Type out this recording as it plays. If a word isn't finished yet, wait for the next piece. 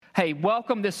Hey,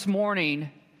 welcome this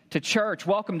morning to church.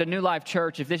 Welcome to New Life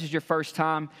Church. If this is your first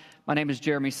time, my name is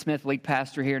Jeremy Smith, lead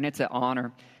pastor here, and it's an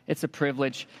honor. It's a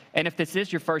privilege. And if this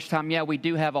is your first time, we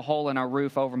do have a hole in our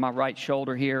roof over my right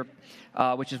shoulder here,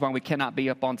 which is why we cannot be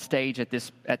up on stage at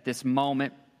this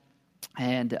moment.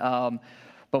 And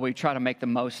but we try to make the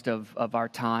most of our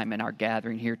time and our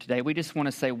gathering here today. We just want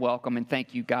to say welcome and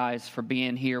thank you guys for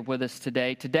being here with us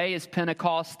today. Today is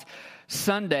Pentecost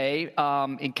Sunday.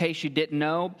 In case you didn't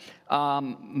know,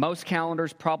 most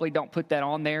calendars probably don't put that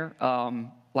on there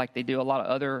like they do a lot of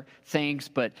other things,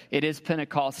 but it is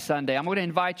Pentecost Sunday. I'm going to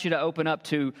invite you to open up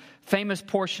to famous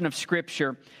portion of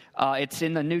Scripture. It's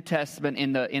in the New Testament,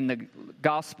 in the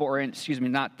Gospel, or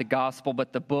not the Gospel,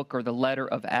 but the book or the letter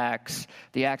of Acts,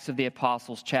 the Acts of the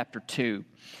Apostles, chapter 2.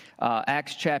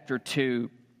 Acts chapter 2.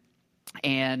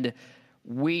 And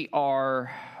we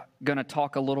are going to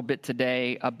talk a little bit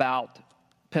today about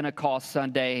Pentecost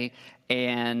Sunday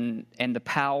and the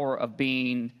power of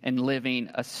being and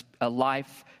living a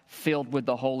life filled with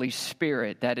the Holy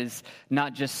Spirit. That is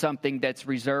not just something that's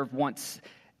reserved once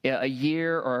a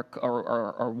year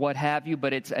or what have you,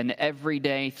 but it's an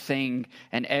everyday thing,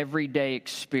 an everyday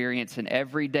experience, an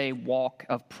everyday walk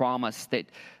of promise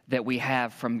that we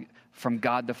have from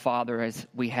God the Father as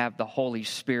we have the Holy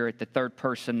Spirit, the third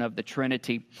person of the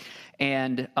Trinity.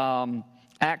 And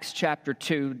Acts chapter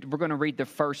 2, we're going to read the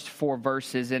first 4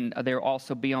 verses, and they'll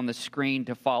also be on the screen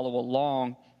to follow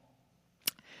along.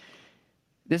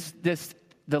 The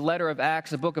letter of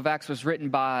Acts, the book of Acts, was written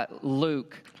by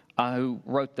Luke, who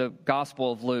wrote the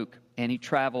Gospel of Luke, and he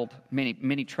traveled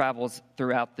many travels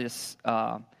throughout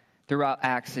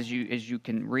Acts as you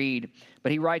can read.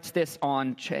 But he writes this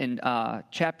in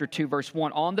chapter 2, verse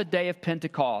 1. On the day of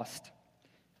Pentecost,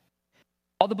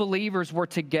 all the believers were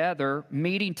together,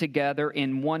 meeting together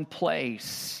in one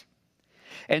place.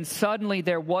 And suddenly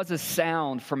there was a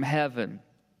sound from heaven,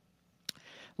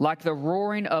 like the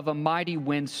roaring of a mighty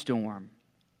windstorm.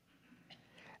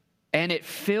 And it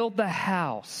filled the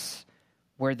house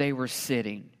where they were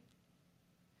sitting.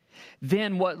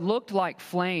 Then what looked like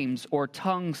flames or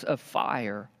tongues of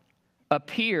fire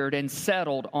appeared and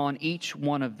settled on each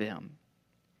one of them.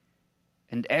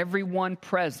 And everyone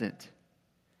present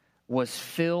was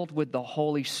filled with the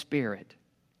Holy Spirit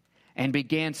and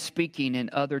began speaking in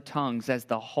other tongues as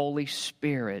the Holy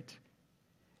Spirit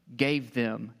gave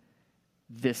them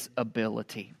this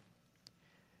ability.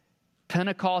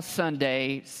 Pentecost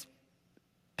Sunday,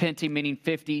 Pente meaning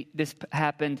 50, this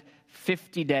happened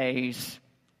 50 days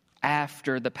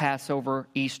after the Passover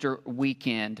Easter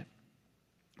weekend.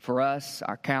 For us,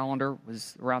 our calendar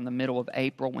was around the middle of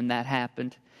April when that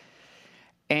happened.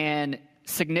 And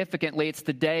significantly, it's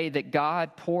the day that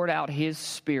God poured out His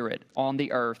Spirit on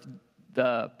the earth.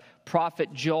 The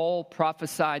prophet Joel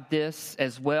prophesied this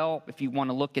as well, if you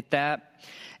want to look at that,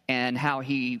 and how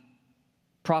he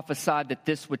prophesied that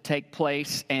this would take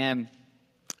place, and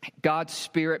God's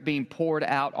Spirit being poured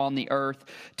out on the earth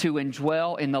to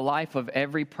indwell in the life of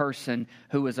every person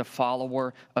who is a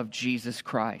follower of Jesus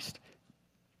Christ.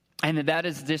 And that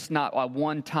is just not a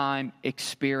one-time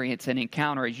experience and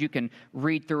encounter. As you can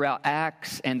read throughout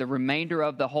Acts and the remainder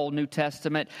of the whole New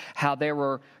Testament, how they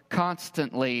were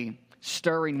constantly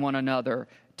stirring one another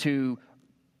to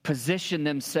position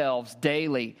themselves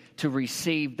daily to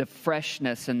receive the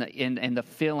freshness and the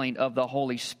filling of the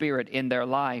Holy Spirit in their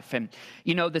life. And,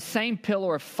 the same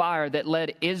pillar of fire that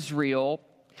led Israel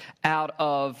out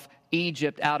of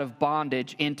Egypt, out of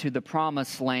bondage, into the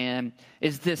promised land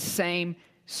is this same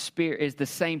Spirit, is the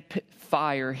same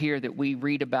fire here that we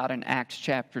read about in Acts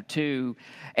chapter 2.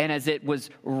 And as it was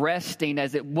resting,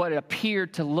 what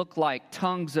appeared to look like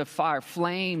tongues of fire,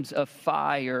 flames of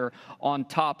fire on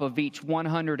top of each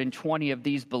 120 of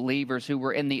these believers who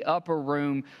were in the upper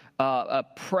room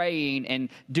praying and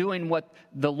doing what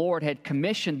the Lord had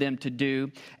commissioned them to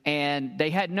do. And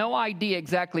they had no idea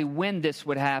exactly when this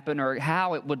would happen or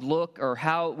how it would look or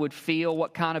how it would feel,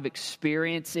 what kind of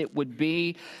experience it would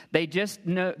be. They just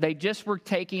were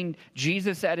taking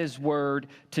Jesus at His word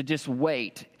to just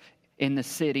wait in the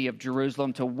city of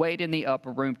Jerusalem, to wait in the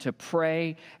upper room, to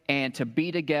pray and to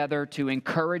be together, to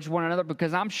encourage one another,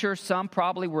 because I'm sure some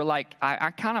probably were like,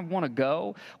 I kind of want to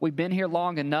go. We've been here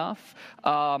long enough.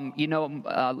 We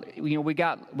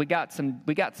got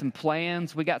some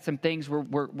plans. We got some things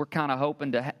we're kind of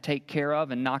hoping to take care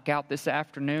of and knock out this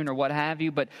afternoon or what have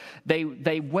you. But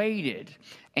they waited,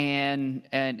 and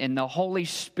the Holy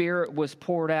Spirit was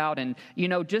poured out. And,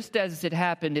 just as it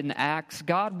happened in Acts,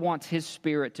 God wants His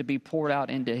Spirit to be poured out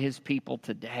into His people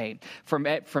today.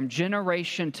 From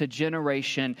generation to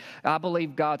generation, I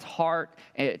believe God's heart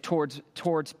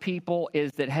towards people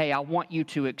is that, hey, I want you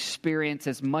to experience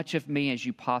as much of me as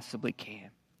you possibly can.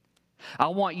 I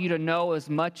want you to know as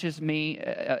much as me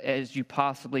as you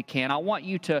possibly can. I want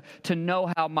you to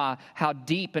know how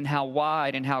deep and how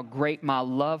wide and how great my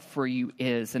love for you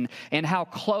is, and how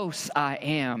close I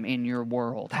am in your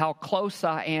world, how close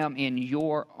I am in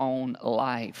your own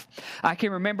life. I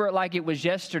can remember it like it was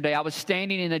yesterday. I was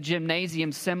standing in a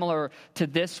gymnasium similar to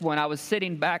this one. I was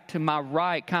sitting back to my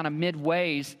right, kind of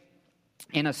midways,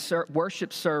 in a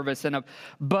worship service, and a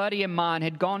buddy of mine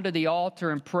had gone to the altar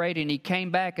and prayed, and he came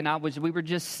back, and we were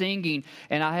just singing,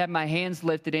 and I had my hands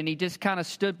lifted, and he just kind of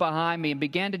stood behind me and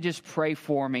began to just pray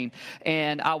for me.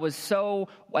 And I was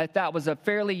a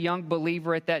fairly young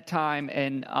believer at that time,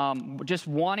 and just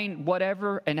wanting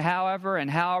whatever and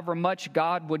however much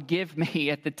God would give me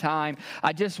at the time.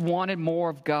 I just wanted more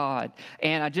of God,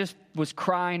 and I just was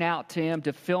crying out to Him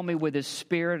to fill me with His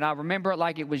Spirit. And I remember it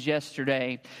like it was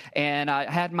yesterday. And I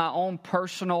had my own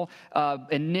personal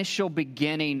initial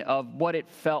beginning of what it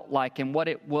felt like and what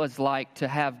it was like to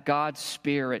have God's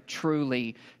Spirit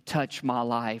truly touch my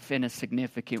life in a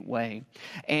significant way.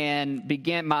 And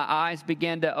my eyes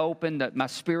began to open, my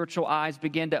spiritual eyes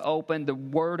began to open, the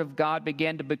Word of God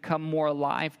began to become more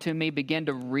alive to me, began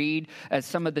to read, as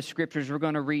some of the scriptures we're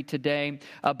going to read today,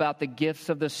 about the gifts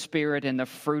of the Spirit and the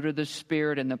fruit of the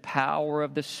Spirit and the power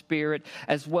of the Spirit,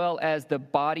 as well as the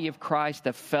body of Christ,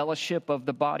 the fellowship of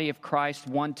the body of Christ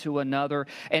one to another.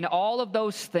 And all of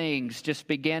those things just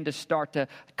began to start to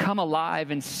come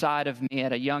alive inside of me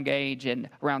at a young age, and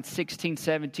around 16,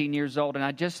 17 years old. And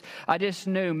I just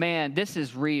knew, man, this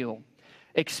is real.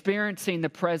 Experiencing the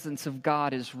presence of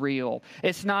God is real.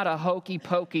 It's not a hokey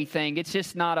pokey thing.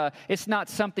 It's not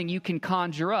something you can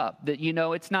conjure up.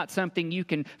 It's not something you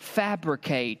can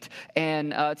fabricate,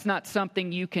 and it's not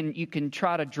something you can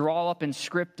try to draw up and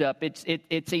script up.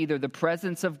 It's either the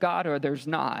presence of God or there's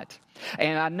not.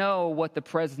 And I know what the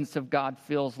presence of God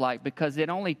feels like, because it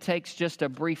only takes just a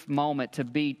brief moment to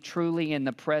be truly in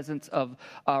the presence of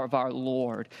our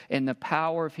Lord, and the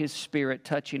power of His Spirit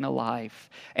touching a life,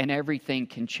 and everything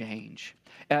can change.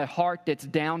 A heart that's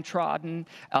downtrodden,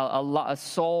 a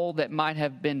soul that might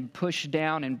have been pushed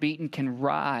down and beaten can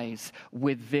rise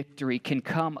with victory, can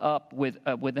come up with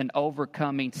an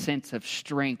overcoming sense of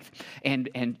strength and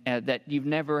that you've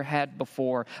never had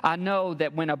before. I know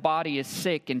that when a body is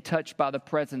sick and touched by the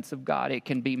presence of God, it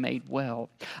can be made well.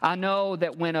 I know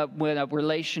that when a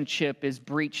relationship is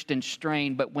breached and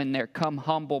strained, but when they're come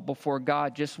humble before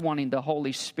God, just wanting the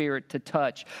Holy Spirit to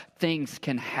touch, things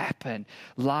can happen.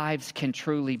 Lives can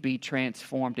truly be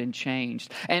transformed and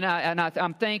changed. And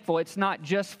I'm thankful it's not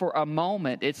just for a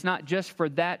moment. It's not just for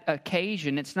that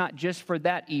occasion. It's not just for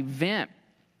that event.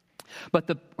 But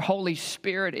the Holy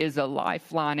Spirit is a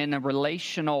lifeline and a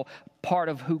relational part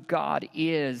of who God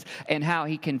is, and how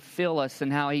He can fill us,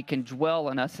 and how He can dwell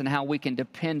in us, and how we can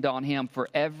depend on Him for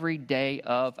every day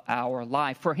of our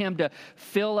life. For Him to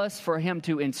fill us, for Him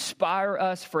to inspire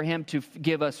us, for Him to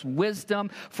give us wisdom,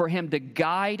 for Him to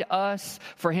guide us,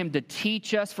 for Him to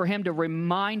teach us, for Him to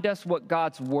remind us what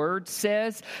God's Word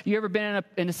says. You ever been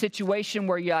in a situation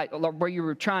where you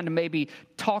were trying to maybe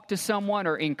talk to someone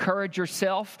or encourage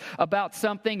yourself about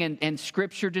something, and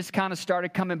Scripture just kind of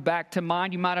started coming back to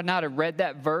mind? You might have not have read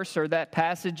that verse or that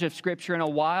passage of Scripture in a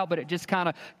while, but it just kind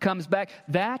of comes back.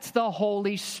 That's the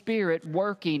Holy Spirit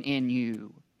working in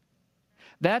you.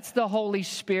 That's the Holy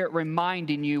Spirit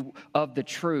reminding you of the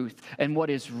truth and what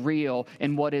is real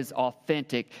and what is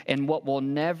authentic and what will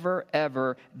never,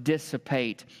 ever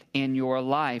dissipate in your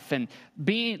life. And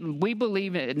we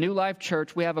believe at New Life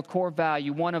Church, we have a core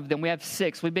value. One of them, we have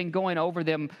 6. We've been going over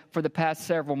them for the past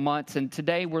several months. And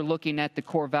today we're looking at the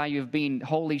core value of being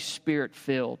Holy Spirit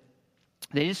filled.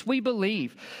 We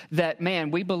believe that,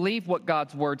 we believe what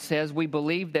God's Word says. We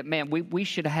believe that, we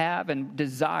should have and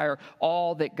desire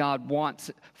all that God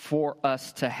wants for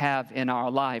us to have in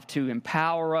our life, to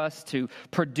empower us, to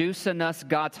produce in us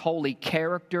God's holy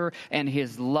character and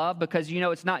His love, because,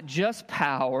 it's not just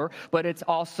power, but it's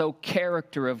also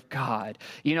character of God.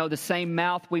 The same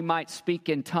mouth we might speak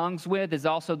in tongues with is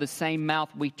also the same mouth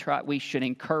we should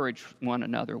encourage one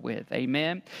another with.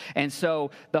 Amen? And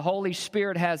so the Holy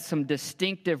Spirit has some distinctive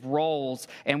roles,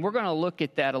 and we're going to look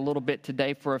at that a little bit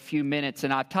today for a few minutes.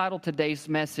 And I've titled today's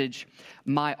message,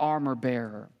 My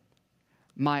Armorbearer.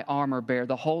 My Armorbearer.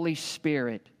 The Holy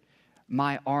Spirit,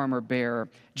 my Armorbearer.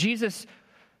 Jesus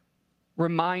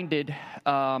reminded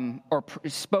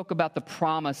spoke about the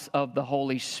promise of the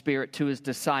Holy Spirit to his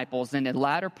disciples. In the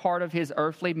latter part of his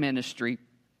earthly ministry,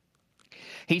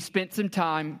 he spent some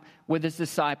time with his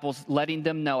disciples, letting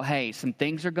them know, hey, some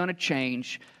things are going to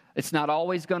change. It's not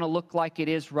always going to look like it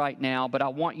is right now, but I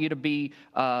want you to be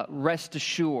rest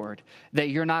assured that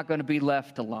you're not going to be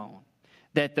left alone.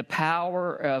 That the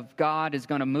power of God is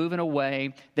going to move in a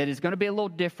way that is going to be a little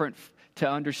different to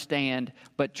understand,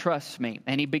 but trust me.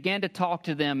 And he began to talk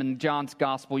to them in John's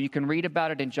gospel. You can read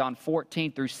about it in John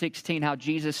 14 through 16, how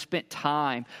Jesus spent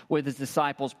time with his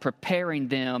disciples preparing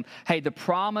them. Hey, the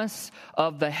promise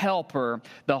of the Helper,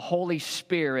 the Holy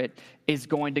Spirit, is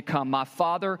going to come. My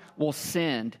Father will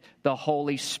send the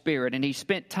Holy Spirit. And he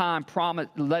spent time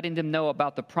letting them know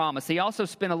about the promise. He also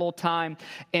spent a little time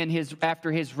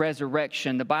after his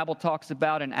resurrection. The Bible talks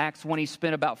about in Acts 1, he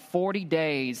spent about 40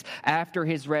 days after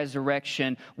his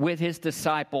resurrection with his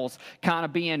disciples, kind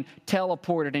of being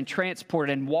teleported and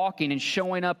transported and walking and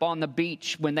showing up on the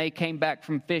beach when they came back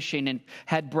from fishing and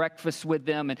had breakfast with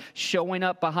them, and showing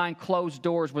up behind closed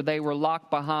doors where they were locked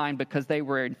behind because they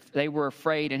were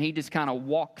afraid, and he just kind of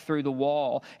walked through the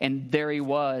wall, and there he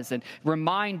was, and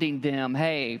reminding them,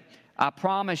 hey, I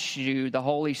promise you the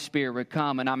Holy Spirit would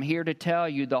come, and I'm here to tell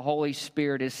you the Holy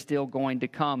Spirit is still going to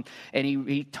come. And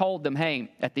he told them,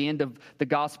 hey, at the end of the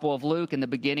Gospel of Luke and the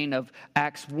beginning of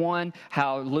Acts 1,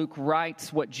 how Luke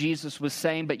writes what Jesus was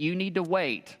saying, but you need to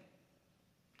wait.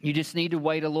 You just need to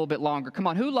wait a little bit longer. Come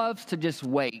on, who loves to just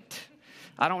wait?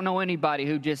 I don't know anybody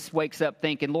who just wakes up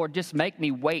thinking, Lord, just make me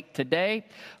wait today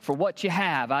for what you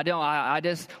have. I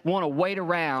just want to wait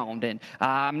around, and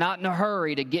I'm not in a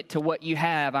hurry to get to what you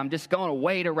have. I'm just going to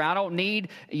wait around. I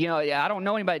don't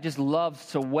know anybody that just loves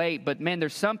to wait. But man,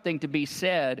 there's something to be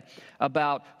said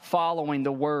about following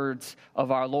the words of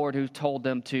our Lord who told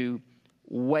them to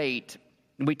wait.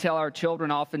 We tell our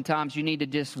children oftentimes you need to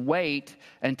just wait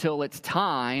until it's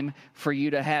time for you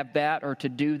to have that or to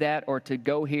do that or to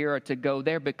go here or to go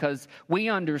there, because we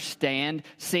understand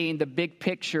seeing the big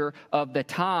picture of the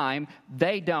time.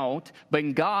 They don't,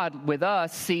 but God with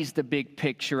us sees the big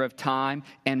picture of time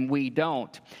and we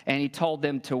don't. And he told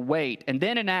them to wait. And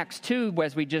then in Acts 2,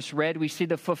 as we just read, we see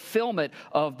the fulfillment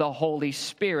of the Holy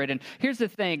Spirit. And here's the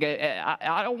thing,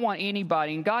 I don't want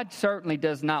anybody, and God certainly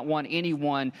does not want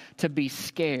anyone to be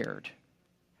scared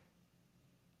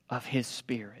of his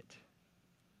Spirit.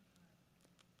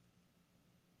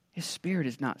 His Spirit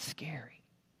is not scary.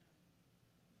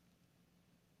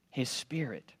 His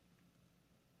Spirit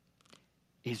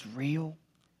is real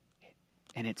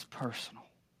and it's personal.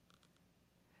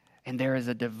 And there is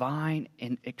a divine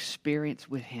experience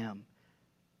with him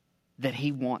that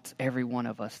he wants every one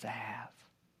of us to have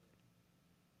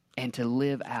and to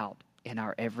live out in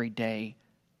our everyday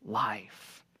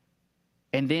life.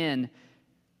 And then,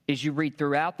 as you read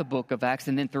throughout the book of Acts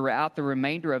and then throughout the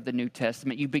remainder of the New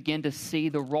Testament, you begin to see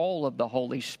the role of the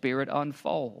Holy Spirit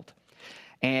unfold.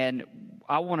 And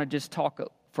I want to just talk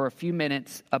for a few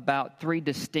minutes about three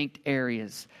distinct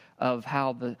areas of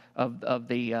how the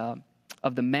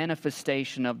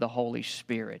manifestation of the Holy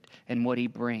Spirit and what he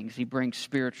brings. He brings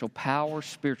spiritual power,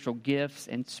 spiritual gifts,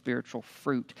 and spiritual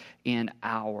fruit in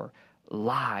our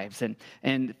lives.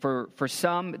 And for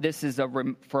some, this is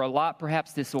for a lot,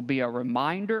 perhaps this will be a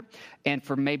reminder. And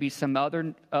for maybe some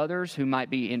others who might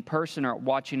be in person or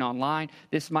watching online,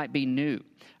 this might be new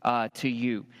to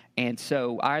you. And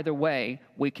so either way,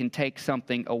 we can take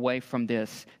something away from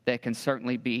this that can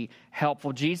certainly be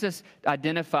helpful. Jesus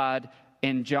identified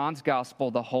in John's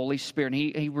gospel the Holy Spirit.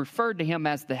 He referred to him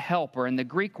as the helper. And the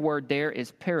Greek word there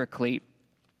is paraclete,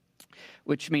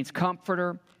 which means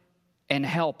comforter and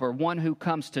helper, one who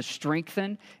comes to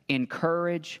strengthen,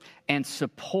 encourage, and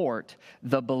support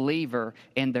the believer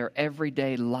in their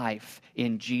everyday life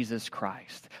in Jesus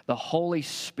Christ. The Holy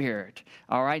Spirit.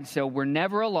 All right, so we're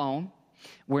never alone.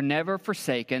 We're never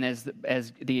forsaken, as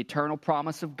the eternal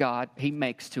promise of God he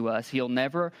makes to us. He'll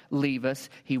never leave us.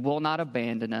 He will not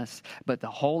abandon us. But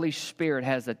the Holy Spirit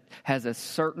has a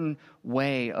certain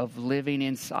way of living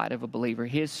inside of a believer.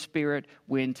 His Spirit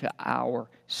went to our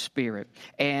spirit.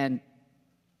 And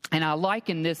I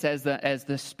liken this as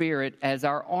the Spirit as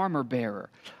our armor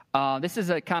bearer. This is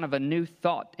a kind of a new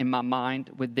thought in my mind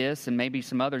with this, and maybe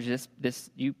some others.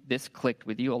 This clicked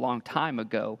with you a long time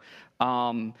ago.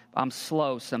 I'm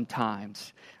slow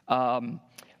sometimes,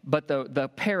 but the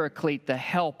paraclete, the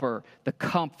helper, the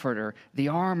comforter, the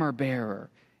armor bearer,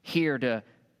 here to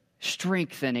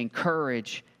strengthen,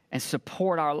 encourage, and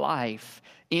support our life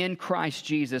in Christ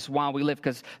Jesus while we live.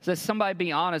 Because somebody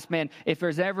be honest, man, if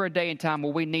there's ever a day and time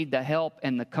where we need the help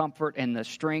and the comfort and the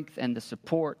strength and the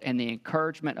support and the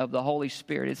encouragement of the Holy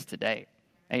Spirit, it's today.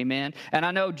 Amen. And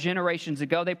I know generations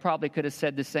ago they probably could have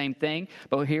said the same thing,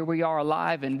 but here we are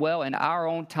alive and well in our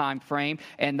own time frame,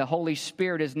 and the Holy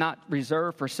Spirit is not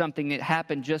reserved for something that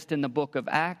happened just in the book of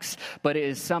Acts, but it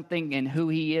is something in who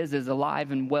He is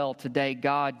alive and well today.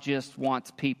 God just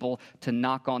wants people to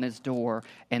knock on His door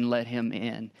and let Him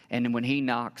in. And when He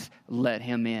knocks, let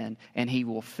Him in, and He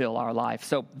will fill our life.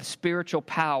 So spiritual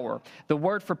power. The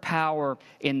word for power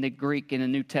in the Greek in the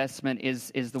New Testament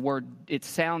is the word, it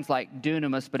sounds like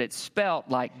dunamis, but it's spelt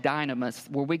like dynamis,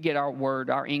 where we get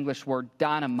our English word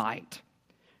dynamite,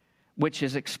 which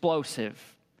is explosive,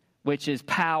 which is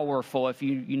powerful, if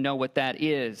you know what that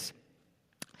is.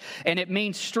 And it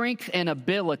means strength and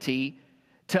ability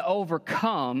to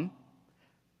overcome,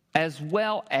 as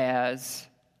well as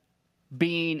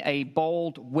being a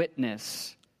bold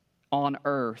witness on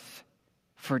earth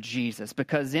for Jesus.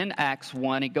 Because in Acts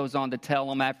 1, it goes on to tell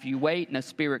them, after you wait and the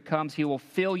Spirit comes, He will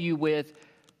fill you with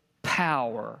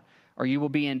power, or you will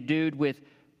be endued with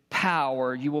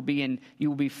power. You will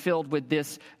be filled with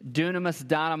this dunamis,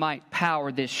 dynamite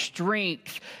power, this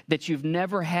strength that you've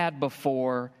never had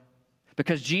before.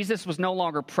 Because Jesus was no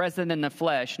longer present in the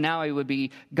flesh. Now He would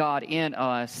be God in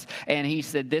us. And He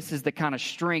said, this is the kind of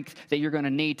strength that you're going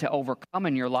to need to overcome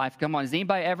in your life. Come on, does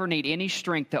anybody ever need any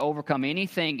strength to overcome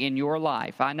anything in your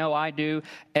life? I know I do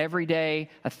every day,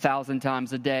 1,000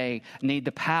 times a day. Need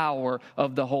the power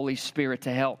of the Holy Spirit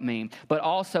to help me. But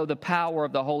also the power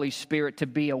of the Holy Spirit to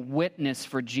be a witness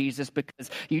for Jesus.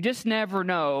 Because you just never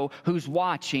know who's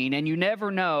watching. And you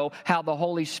never know how the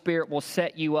Holy Spirit will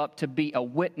set you up to be a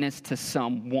witness to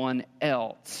someone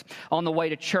else. On the way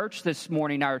to church this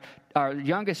morning, our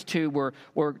youngest two were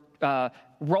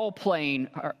role-playing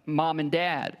mom and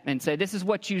dad and say, this is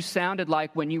what you sounded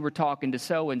like when you were talking to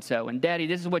so-and-so. And Daddy,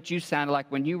 this is what you sounded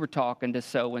like when you were talking to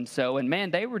so-and-so. And man,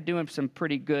 they were doing some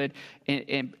pretty good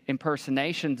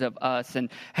impersonations of us. And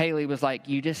Haley was like,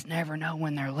 you just never know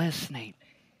when they're listening.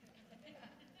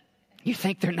 You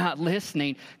think they're not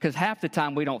listening, because half the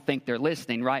time we don't think they're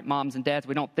listening, right? Moms and dads,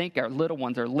 we don't think our little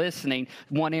ones are listening,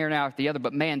 one ear and out the other.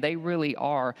 But man, they really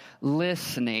are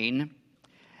listening.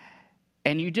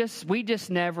 And we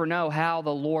just never know how the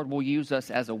Lord will use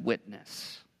us as a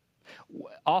witness.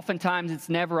 Oftentimes, it's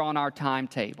never on our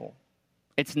timetable.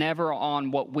 It's never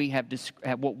on what we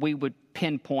would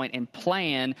pinpoint and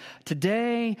plan.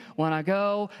 Today, when I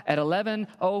go at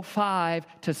 11:05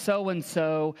 to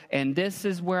so-and-so, and this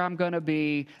is where I'm going to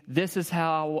be, this is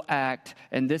how I will act,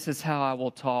 and this is how I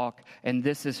will talk, and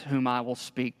this is whom I will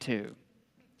speak to.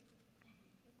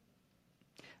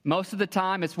 Most of the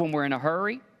time, it's when we're in a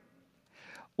hurry,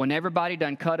 when everybody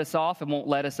done cut us off and won't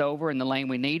let us over in the lane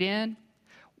we need in,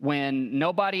 when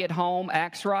nobody at home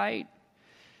acts right.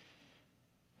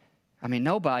 I mean,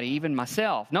 nobody, even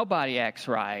myself, nobody acts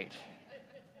right.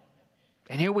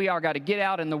 And here we are, got to get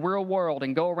out in the real world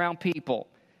and go around people.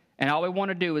 And all we want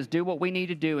to do is do what we need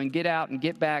to do and get out and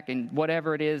get back and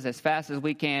whatever it is as fast as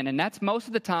we can. And that's most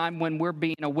of the time when we're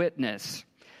being a witness.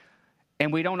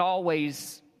 And we don't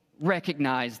always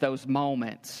recognize those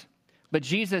moments. But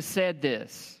Jesus said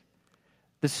this,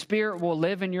 the Spirit will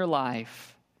live in your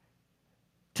life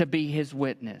to be His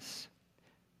witness.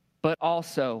 But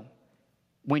also,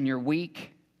 when you're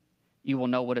weak, you will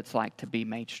know what it's like to be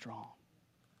made strong.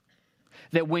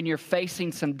 That when you're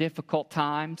facing some difficult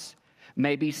times,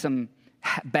 maybe some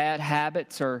bad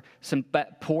habits or some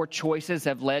poor choices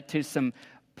have led to some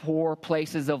poor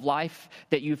places of life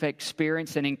that you've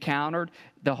experienced and encountered,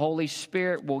 the Holy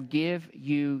Spirit will give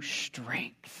you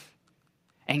strength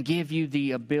and give you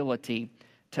the ability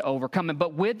to overcome it.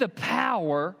 But with the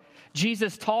power,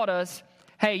 Jesus taught us,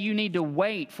 hey, you need to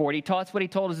wait for it. That's what He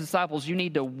told His disciples. You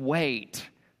need to wait.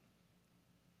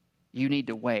 You need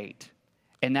to wait.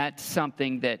 And that's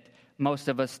something that most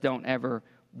of us don't ever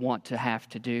want to have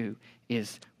to do,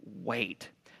 is wait.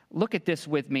 Look at this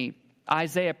with me.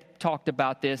 Isaiah talked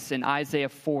about this in Isaiah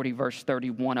 40, verse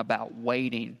 31, about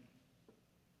waiting.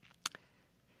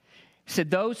 He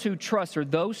said, those who trust, or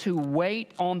those who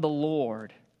wait on the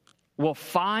Lord, will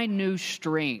find new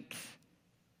strength.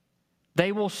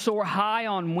 They will soar high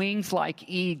on wings like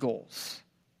eagles.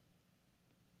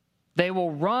 They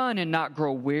will run and not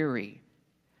grow weary.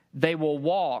 They will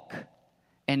walk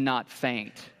and not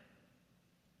faint.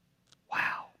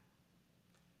 Wow.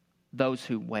 Those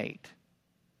who wait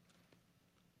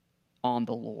on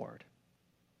the Lord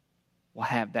will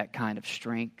have that kind of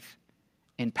strength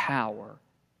and power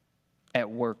at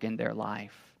work in their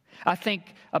life. I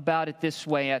think about it this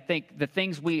way. I think the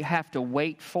things we have to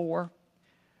wait for,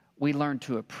 we learn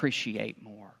to appreciate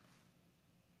more.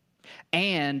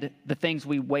 And the things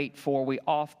we wait for, we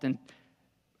often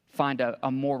find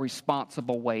a more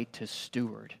responsible way to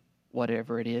steward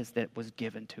whatever it is that was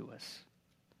given to us.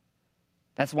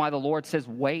 That's why the Lord says,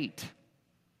 wait.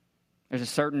 There's a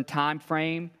certain time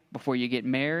frame before you get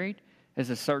married. There's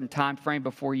a certain time frame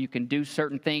before you can do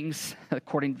certain things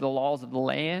according to the laws of the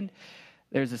land.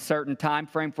 There's a certain time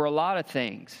frame for a lot of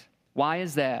things. Why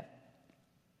is that?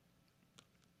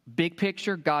 Big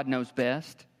picture, God knows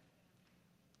best.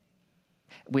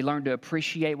 We learn to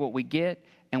appreciate what we get,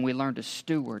 and we learn to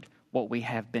steward what we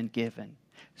have been given.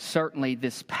 Certainly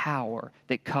this power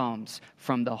that comes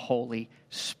from the Holy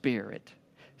Spirit.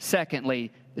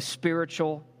 Secondly, the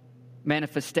spiritual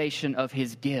manifestation of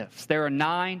his gifts. There are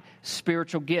 9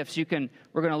 spiritual gifts. We're going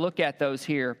to look at those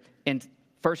here in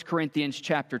 1 Corinthians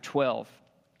chapter 12.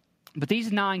 But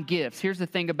these 9 gifts, here's the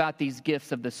thing about these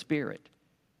gifts of the Spirit.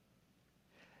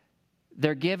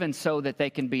 They're given so that they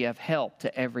can be of help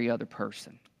to every other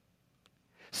person.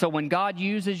 So when God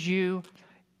uses you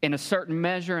in a certain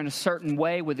measure, in a certain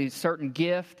way, with a certain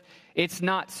gift, it's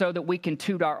not so that we can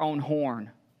toot our own horn.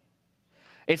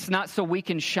 It's not so we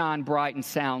can shine bright and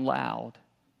sound loud.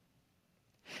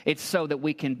 It's so that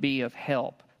we can be of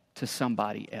help to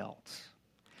somebody else.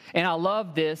 And I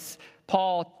love this.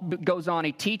 Paul goes on,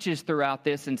 he teaches throughout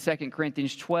this in 2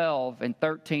 Corinthians 12 and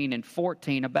 13 and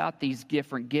 14 about these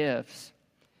different gifts.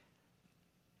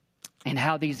 And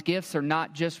how these gifts are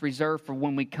not just reserved for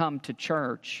when we come to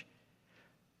church.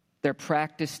 They're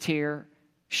practiced here,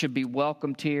 should be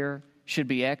welcomed here, should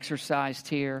be exercised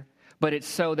here. But it's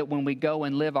so that when we go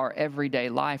and live our everyday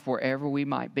life, wherever we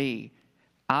might be,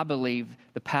 I believe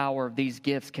the power of these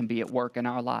gifts can be at work in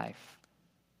our life.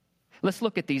 Let's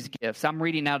look at these gifts. I'm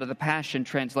reading out of the Passion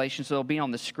Translation, so it'll be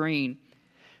on the screen.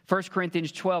 1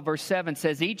 Corinthians 12, verse 7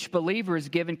 says, each believer is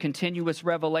given continuous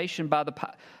revelation by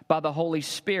the Holy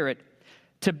Spirit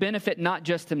to benefit not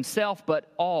just himself,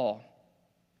 but all,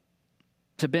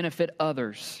 to benefit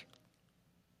others.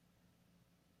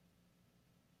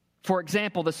 For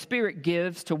example, the Spirit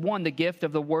gives to one the gift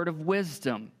of the word of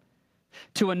wisdom.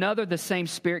 To another, the same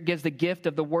Spirit gives the gift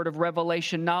of the word of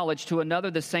revelation knowledge. To another,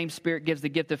 the same Spirit gives the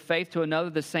gift of faith. To another,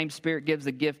 the same Spirit gives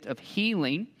the gift of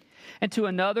healing. And to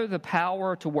another, the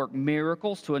power to work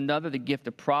miracles. To another, the gift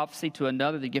of prophecy. To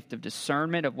another, the gift of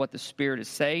discernment of what the Spirit is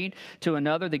saying. To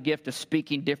another, the gift of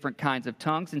speaking different kinds of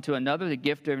tongues. And to another, the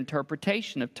gift of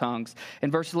interpretation of tongues.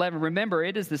 In verse 11, remember,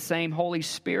 it is the same Holy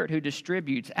Spirit who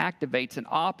distributes, activates, and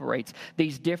operates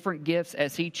these different gifts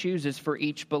as he chooses for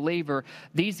each believer.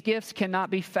 These gifts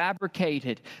cannot be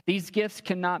fabricated. These gifts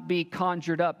cannot be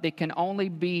conjured up. They can only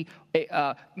be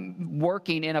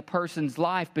working in a person's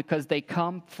life because they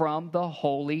come from the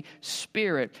Holy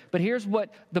Spirit. But here's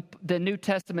what the New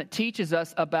Testament teaches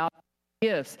us about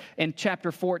gifts. In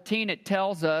chapter 14, it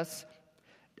tells us,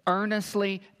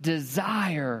 earnestly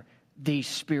desire these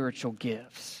spiritual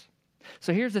gifts.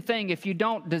 So here's the thing, if you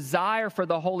don't desire for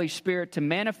the Holy Spirit to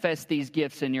manifest these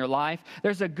gifts in your life,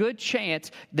 there's a good chance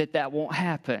that won't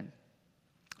happen.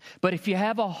 But if you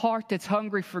have a heart that's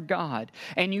hungry for God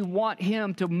and you want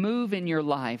him to move in your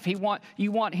life, you want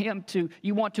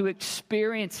to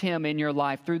experience him in your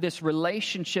life through this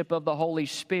relationship of the Holy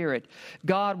Spirit,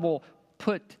 God will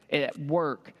put at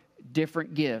work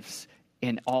different gifts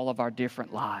in all of our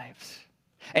different lives.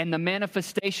 And the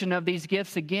manifestation of these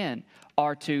gifts, again,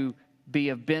 are to be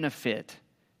of benefit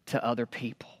to other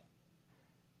people.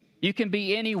 You can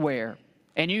be anywhere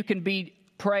and you can be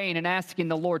praying and asking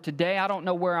the Lord, today I don't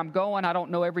know where I'm going. I don't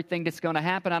know everything that's going to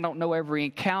happen. I don't know every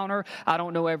encounter. I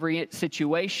don't know every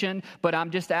situation. But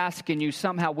I'm just asking you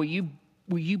somehow, will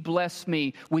you bless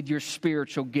me with your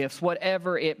spiritual gifts,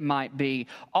 whatever it might be?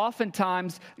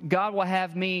 Oftentimes, God will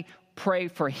have me pray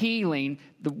for healing,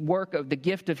 the work of the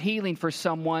gift of healing for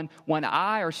someone when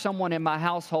I or someone in my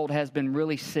household has been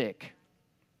really sick,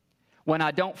 when I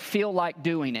don't feel like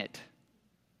doing it.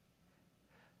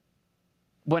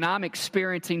 When I'm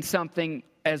experiencing something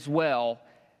as well,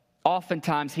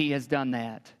 oftentimes he has done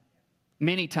that.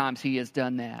 Many times he has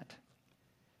done that.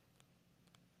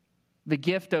 The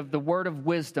gift of the word of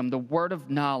wisdom, the word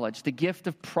of knowledge, the gift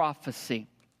of prophecy.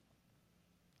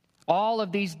 All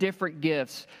of these different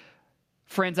gifts,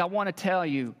 friends, I want to tell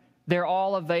you, they're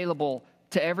all available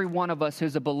to every one of us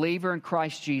who's a believer in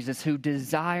Christ Jesus, who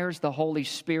desires the Holy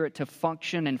Spirit to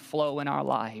function and flow in our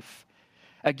life.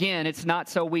 Again, it's not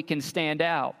so we can stand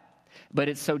out, but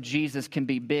it's so Jesus can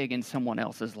be big in someone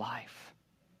else's life.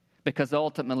 Because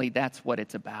ultimately, that's what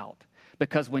it's about.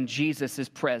 Because when Jesus is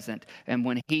present and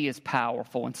when he is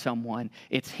powerful in someone,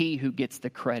 it's he who gets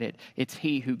the credit. It's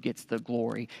he who gets the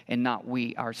glory and not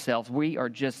we ourselves. We are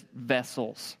just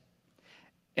vessels.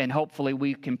 And hopefully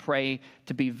we can pray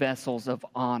to be vessels of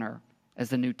honor,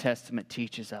 as the New Testament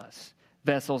teaches us.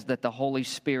 vessels that the Holy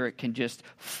Spirit can just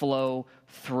flow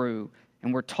through.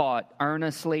 And we're taught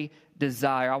earnestly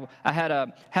desire. I had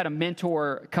a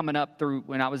mentor coming up through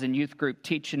when I was in youth group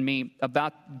teaching me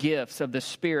about gifts of the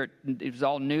Spirit. It was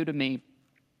all new to me.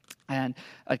 And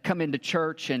I'd come into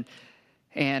church and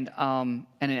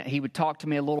he would talk to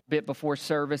me a little bit before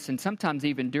service, and sometimes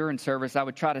even during service, I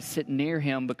would try to sit near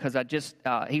him because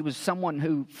he was someone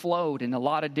who flowed in a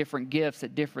lot of different gifts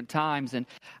at different times, and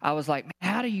I was like,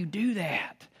 man, how do you do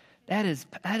that? That is,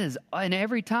 and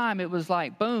every time it was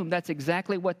like, boom, that's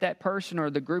exactly what that person or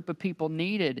the group of people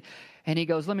needed. And he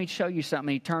goes, let me show you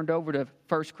something. He turned over to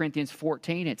 1 Corinthians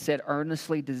 14. It said,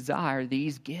 earnestly desire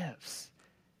these gifts.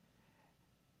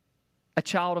 A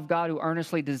child of God who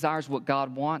earnestly desires what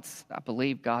God wants, I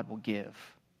believe God will give,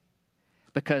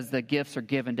 because the gifts are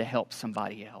given to help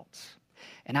somebody else.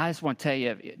 And I just want to tell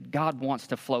you, God wants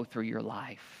to flow through your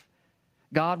life.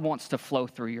 God wants to flow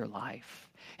through your life.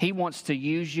 He wants to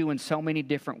use you in so many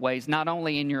different ways, not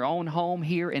only in your own home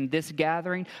here in this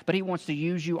gathering, but He wants to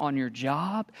use you on your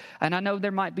job. And I know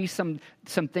there might be some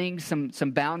things,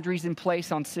 some boundaries in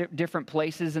place on different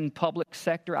places in public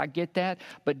sector. I get that.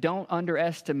 But don't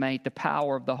underestimate the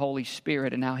power of the Holy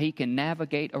Spirit and how He can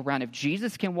navigate around. If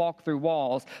Jesus can walk through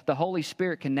walls, the Holy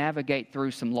Spirit can navigate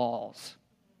through some laws.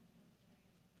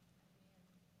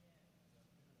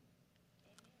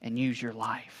 And use your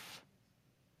life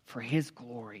for His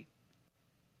glory,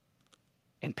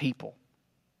 and people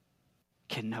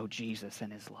can know Jesus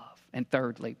and His love. And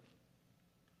thirdly,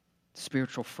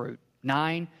 spiritual fruit.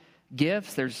 9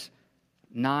 gifts, there's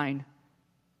 9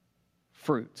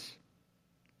 fruits.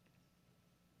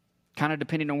 Kind of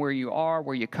depending on where you are,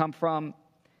 where you come from.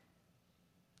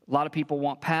 A lot of people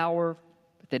want power,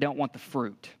 but they don't want the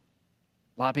fruit.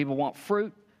 A lot of people want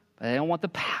fruit, but they don't want the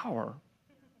power.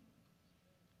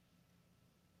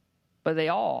 But they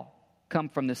all come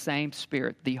from the same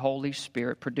Spirit. The Holy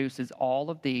Spirit produces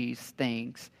all of these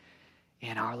things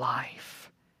in our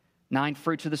life. 9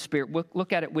 fruits of the Spirit.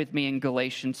 Look at it with me in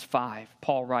Galatians 5.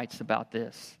 Paul writes about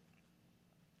this.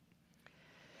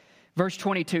 Verse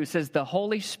 22 says, the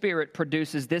Holy Spirit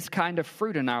produces this kind of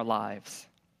fruit in our lives: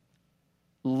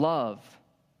 love,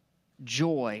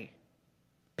 joy,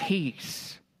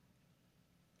 peace,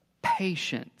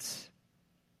 patience,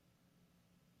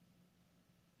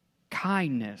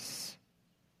 kindness,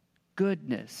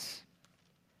 goodness,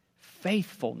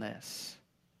 faithfulness,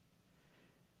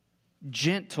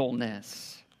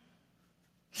 gentleness,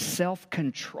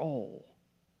 self-control.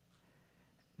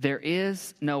 There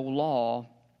is no law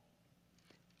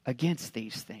against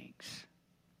these things.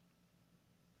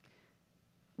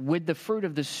 With the fruit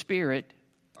of the Spirit,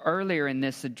 earlier in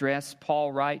this address,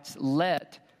 Paul writes,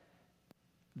 let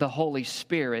the Holy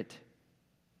Spirit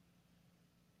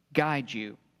guide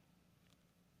you.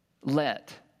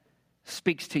 Let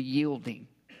speaks to yielding.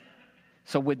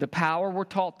 So with the power, we're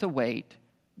taught to wait.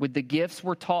 With the gifts,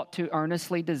 we're taught to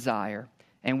earnestly desire.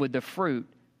 And with the fruit,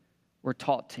 we're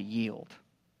taught to yield.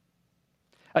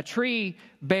 A tree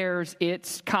bears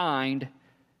its kind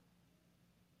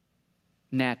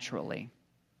naturally.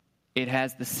 It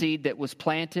has the seed that was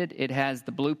planted. It has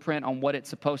the blueprint on what it's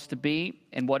supposed to be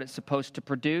and what it's supposed to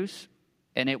produce.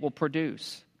 And it will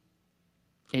produce.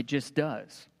 It just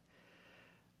does.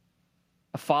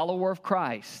 A follower of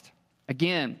Christ.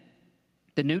 Again,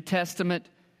 the New Testament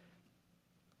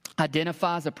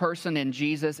identifies a person in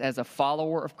Jesus as a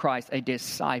follower of Christ, a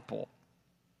disciple,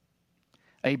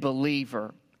 a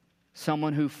believer,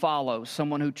 someone who follows,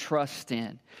 someone who trusts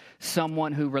in,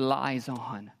 someone who relies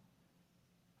on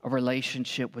a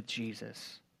relationship with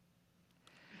Jesus.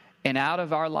 And out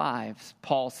of our lives,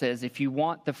 Paul says, if you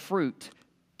want the fruit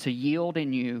to yield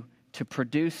in you, to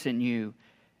produce in you,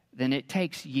 then it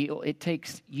takes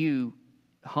you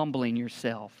humbling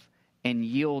yourself and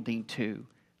yielding to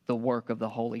the work of the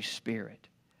Holy Spirit.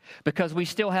 Because we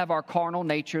still have our carnal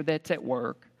nature that's at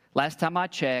work. Last time I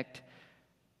checked,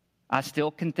 I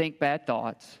still can think bad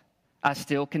thoughts. I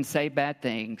still can say bad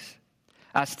things.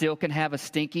 I still can have a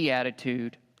stinky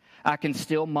attitude. I can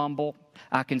still mumble.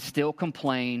 I can still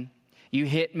complain. You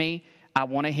hit me, I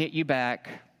want to hit you back.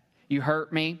 You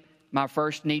hurt me, my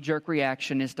first knee-jerk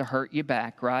reaction is to hurt you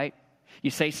back, right? You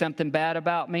say something bad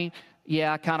about me,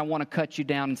 yeah, I kind of want to cut you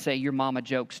down and say your mama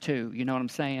jokes too. You know what I'm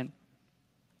saying?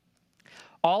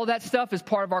 All of that stuff is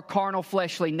part of our carnal,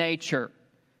 fleshly nature.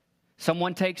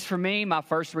 Someone takes from me, my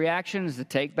first reaction is to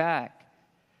take back.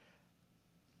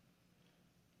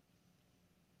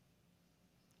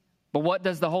 But what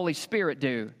does the Holy Spirit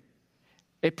do?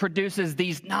 It produces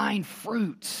these 9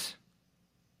 fruits.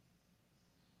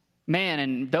 Man,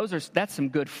 and that's some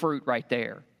good fruit right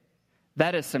there.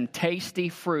 That is some tasty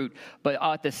fruit, but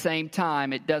at the same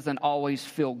time, it doesn't always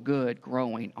feel good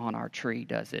growing on our tree,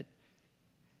 does it?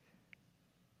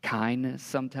 Kindness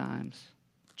sometimes,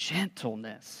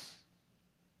 gentleness,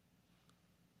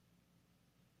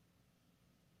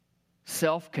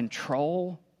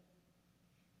 self-control.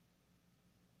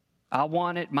 I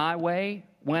want it my way,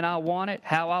 when I want it,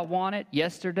 how I want it,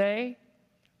 yesterday.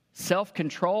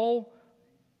 Self-control.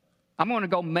 I'm going to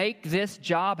go make this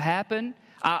job happen.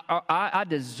 I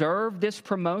deserve this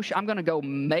promotion. I'm going to go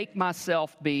make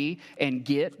myself be and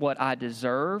get what I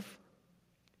deserve.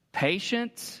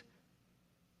 Patience.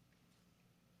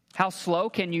 How slow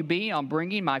can you be on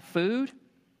bringing my food?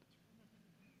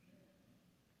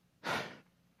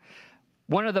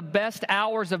 One of the best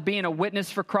hours of being a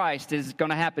witness for Christ is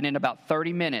going to happen in about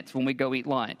 30 minutes when we go eat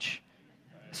lunch.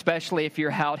 Especially if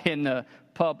you're out in the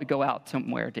pub to go out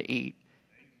somewhere to eat.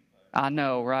 I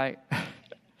know, right?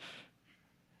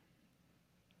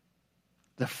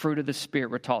 The fruit of the Spirit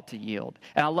we're taught to yield.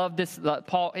 And I love this.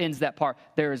 Paul ends that part.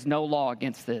 There is no law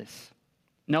against this.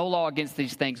 No law against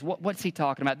these things. What's he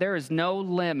talking about? There is no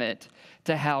limit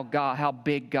to how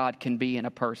big God can be in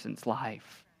a person's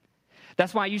life.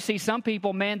 That's why you see some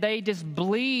people, man, they just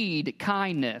bleed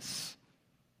kindness.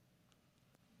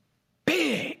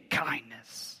 Big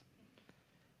kindness.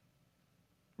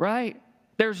 Right?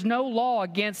 There's no law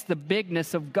against the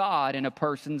bigness of God in a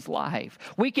person's life.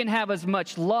 We can have as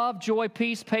much love, joy,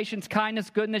 peace, patience, kindness,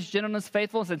 goodness, gentleness,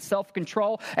 faithfulness, and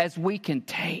self-control as we can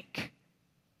take.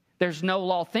 There's no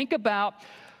law. Think about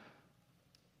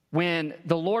when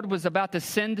the Lord was about to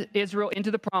send Israel into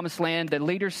the promised land. The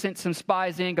leaders sent some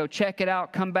spies in, go check it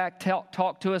out, come back,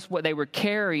 talk to us. What they were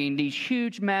carrying, these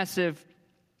huge, massive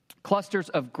clusters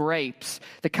of grapes,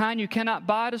 the kind you cannot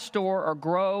buy at a store or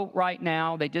grow right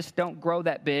now. They just don't grow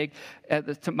that big.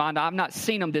 I've not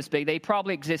seen them this big. They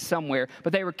probably exist somewhere,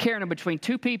 but they were carrying them between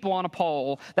two people on a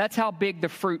pole. That's how big the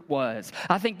fruit was.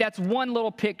 I think that's one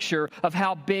little picture of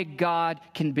how big God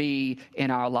can be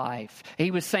in our life. He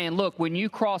was saying, look, when you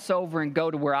cross over and go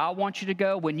to where I want you to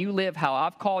go, when you live how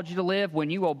I've called you to live,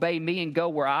 when you obey me and go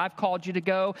where I've called you to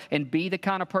go and be the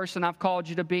kind of person I've called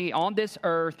you to be on this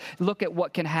earth, look at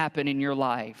what can happen in your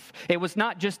life. It was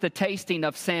not just the tasting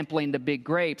of sampling the big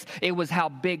grapes. It was how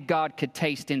big God could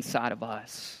taste inside of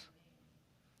us.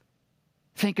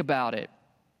 Think about it.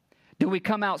 Do we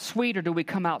come out sweet or do we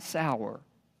come out sour?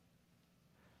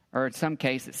 Or in some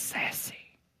cases, sassy.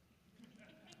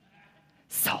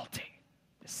 Salty.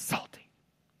 Salty.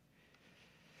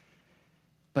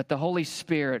 But the Holy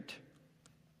Spirit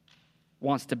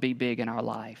wants to be big in our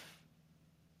life.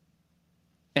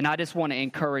 And I just want to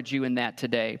encourage you in that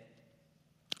today,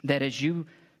 that as you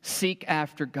seek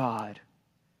after God,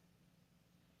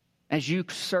 as you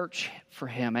search for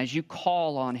Him, as you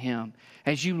call on Him,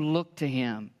 as you look to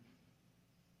Him,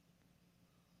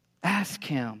 ask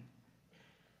Him,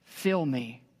 fill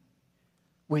me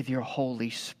with your Holy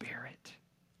Spirit.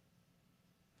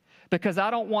 Because I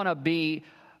don't want to be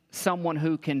someone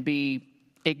who can be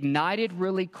ignited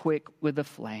really quick with a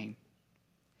flame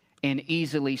and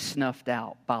easily snuffed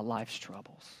out by life's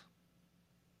troubles.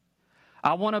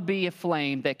 I want to be a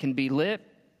flame that can be lit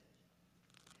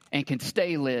and can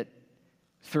stay lit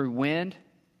through wind,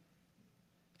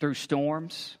 through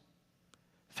storms,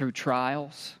 through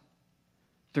trials,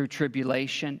 through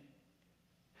tribulation,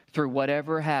 through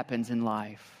whatever happens in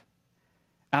life.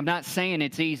 I'm not saying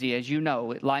it's easy. As you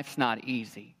know, life's not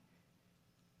easy.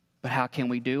 But how can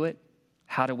we do it?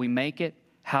 How do we make it?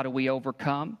 How do we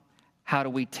overcome? How do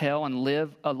we tell and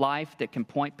live a life that can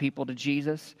point people to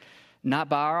Jesus? Not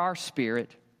by our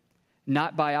spirit,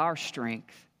 not by our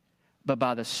strength, but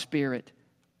by the Spirit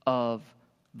of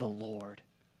the Lord.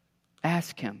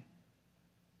 Ask Him.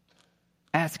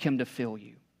 Ask Him to fill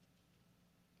you.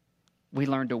 We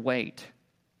learn to wait.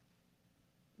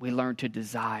 We learn to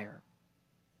desire.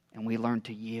 And we learn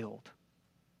to yield.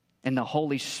 And the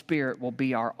Holy Spirit will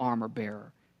be our armor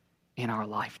bearer in our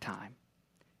lifetime.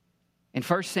 In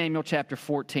 1 Samuel chapter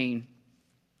 14,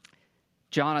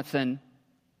 Jonathan,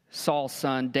 Saul's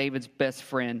son, David's best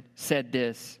friend, said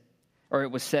this, or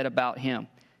it was said about him.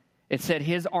 It said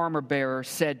his armor bearer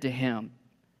said to him,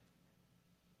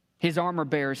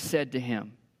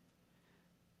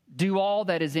 do all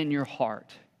that is in your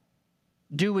heart.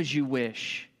 Do as you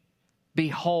wish.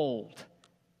 Behold,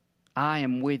 I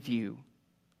am with you,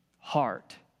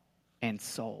 heart and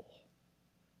soul.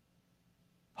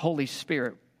 Holy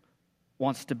Spirit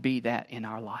wants to be that in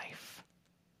our life.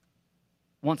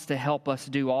 Wants to help us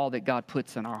do all that God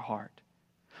puts in our heart.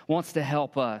 Wants to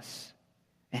help us,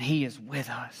 and He is with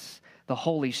us. The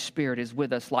Holy Spirit is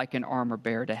with us like an armor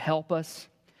bearer to help us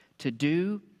to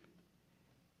do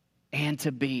and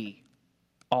to be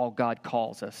all God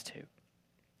calls us to.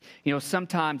 You know,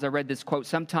 sometimes I read this quote,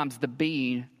 sometimes the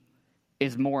being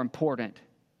is more important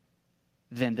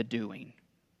than the doing.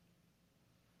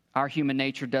 Our human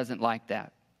nature doesn't like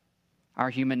that. Our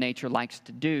human nature likes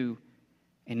to do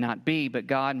and not be, but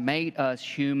God made us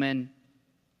human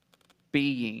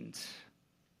beings.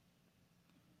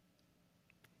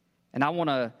 And I want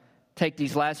to take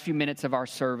these last few minutes of our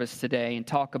service today and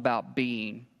talk about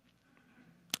being.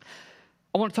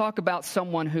 I want to talk about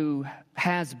someone who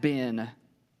has been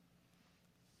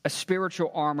a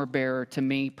spiritual armor bearer to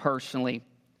me personally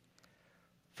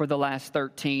for the last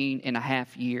 13 and a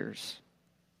half years.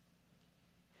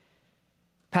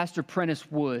 Pastor Prentice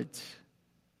Woods.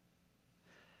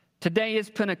 Today is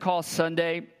Pentecost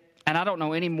Sunday, and I don't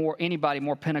know anybody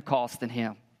more Pentecost than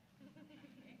him.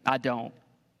 I don't.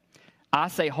 I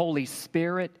say Holy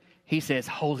Spirit, he says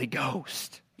Holy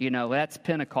Ghost. You know, that's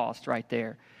Pentecost right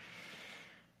there.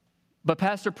 But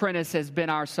Pastor Prentice has been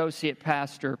our associate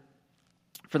pastor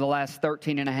for the last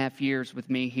 13 and a half years with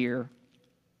me here.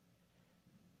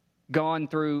 Gone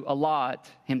through a lot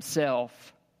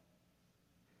himself,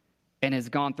 and has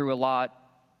gone through a lot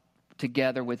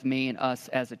together with me and us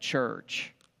as a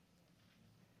church.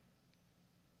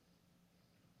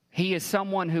 He is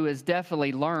someone who has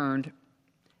definitely learned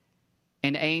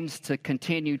and aims to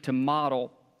continue to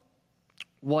model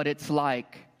what it's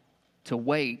like to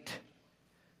wait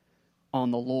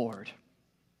on the Lord.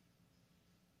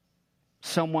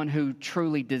 Someone who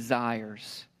truly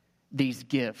desires these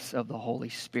gifts of the Holy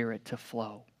Spirit to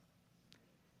flow.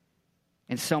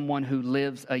 And someone who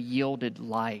lives a yielded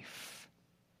life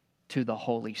to the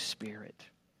Holy Spirit.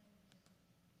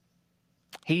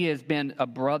 He has been a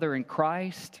brother in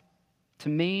Christ to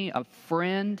me, a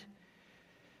friend,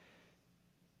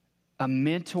 a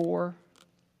mentor,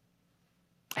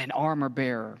 an armor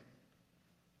bearer,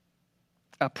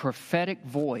 a prophetic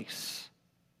voice,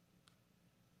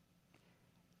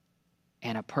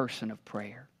 and a person of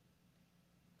prayer.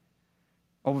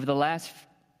 Over the last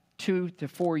 2 to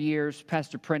 4 years,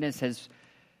 Pastor Prentice has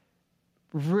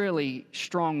really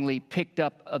strongly picked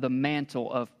up the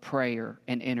mantle of prayer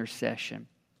and intercession.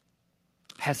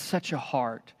 Has such a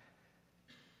heart.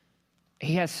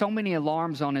 He has so many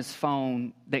alarms on his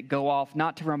phone that go off,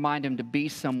 not to remind him to be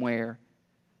somewhere,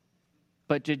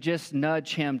 but to just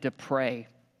nudge him to pray.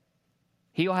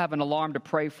 He'll have an alarm to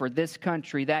pray for this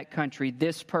country,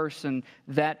 this person,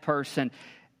 that person.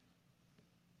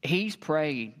 He's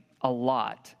praying a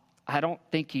lot. I don't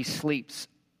think he sleeps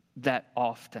that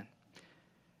often.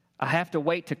 I have to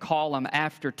wait to call him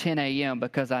after 10 a.m.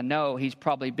 because I know he's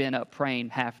probably been up praying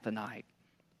half the night.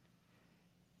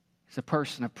 He's a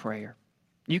person of prayer.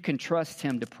 You can trust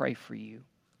him to pray for you.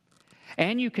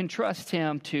 And you can trust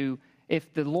him to,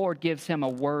 if the Lord gives him a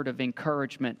word of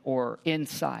encouragement or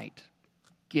insight,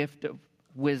 gift of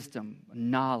wisdom,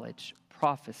 knowledge,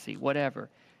 prophecy, whatever,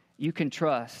 you can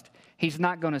trust. He's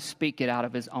not going to speak it out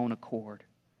of his own accord.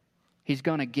 He's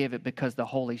going to give it because the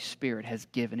Holy Spirit has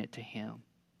given it to him.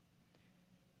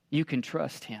 You can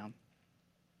trust him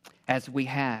as we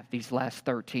have these last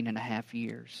 13 and a half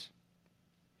years.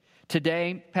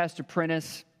 Today, Pastor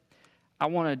Prentice, I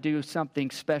want to do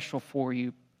something special for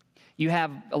you. You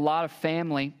have a lot of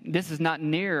family. This is not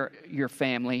near your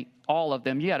family, all of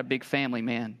them. You got a big family,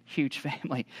 man, huge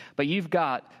family. But you've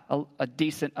got a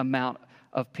decent amount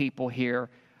of people here.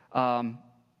 All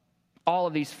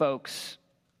of these folks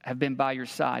have been by your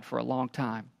side for a long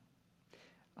time.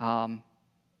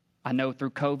 I know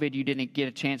through COVID you didn't get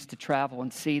a chance to travel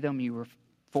and see them. You were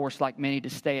forced, like many, to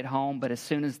stay at home. But as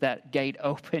soon as that gate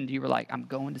opened, you were like, I'm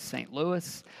going to St.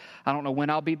 Louis. I don't know when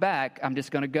I'll be back. I'm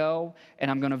just going to go and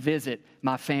I'm going to visit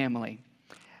my family.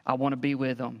 I want to be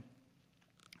with them.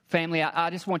 Family, I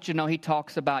just want you to know he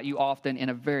talks about you often in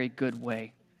a very good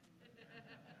way.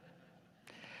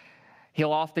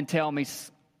 He'll often tell me,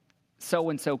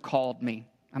 so-and-so called me.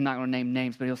 I'm not going to name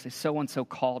names, but he'll say, so-and-so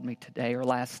called me today or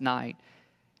last night.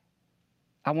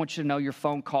 I want you to know your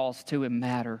phone calls to him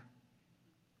matter.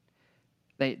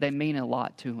 They mean a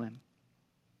lot to him.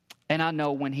 And I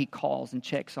know when he calls and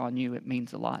checks on you, it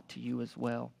means a lot to you as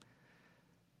well.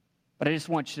 But I just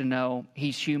want you to know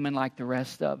he's human like the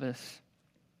rest of us.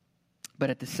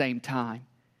 But at the same time,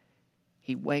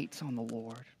 he waits on the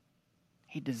Lord.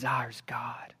 He desires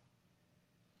God.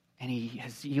 And he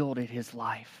has yielded his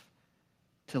life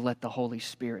to let the Holy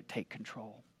Spirit take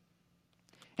control.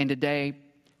 And today,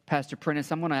 Pastor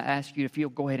Prentice, I'm going to ask you if you'll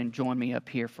go ahead and join me up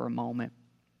here for a moment.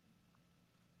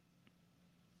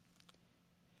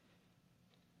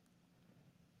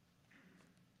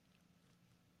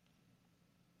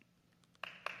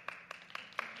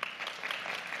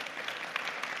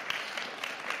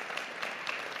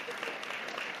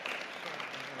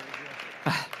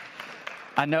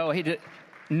 I know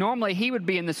normally he would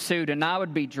be in the suit and I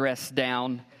would be dressed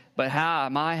down, but how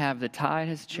I have the tide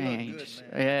has changed.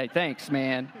 Good, yeah, thanks,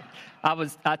 man.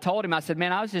 I told him, I said,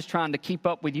 man, I was just trying to keep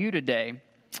up with you today,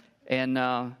 and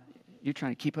you're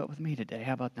trying to keep up with me today.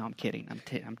 How about? No, I'm kidding.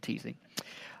 I'm teasing.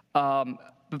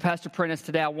 But Pastor Prentice,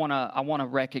 today I want to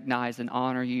recognize and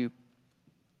honor you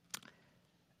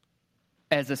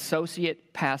as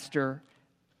Associate Pastor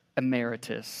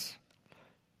Emeritus.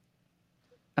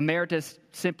 Emeritus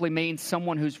simply means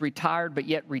someone who's retired but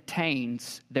yet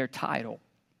retains their title.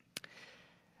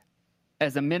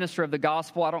 As a minister of the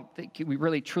gospel, I don't think we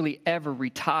really truly ever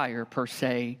retire per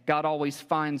se. God always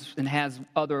finds and has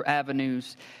other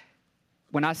avenues.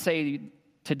 When I say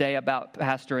today about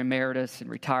Pastor Emeritus and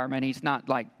retirement, he's not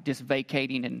like just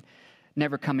vacating and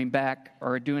never coming back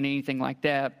or doing anything like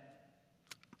that.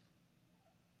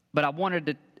 But I wanted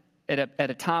to, at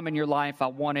a time in your life,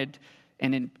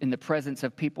 and in the presence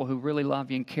of people who really love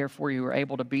you and care for you, who are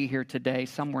able to be here today,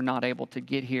 some were not able to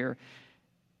get here,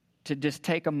 to just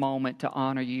take a moment to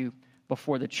honor you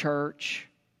before the church.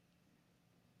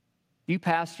 You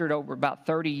pastored over about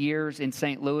 30 years in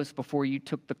St. Louis before you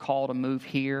took the call to move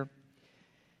here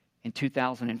in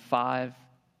 2005.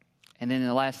 And then in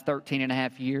the last 13 and a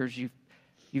half years,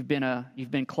 you've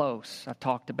been close. I've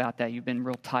talked about that. You've been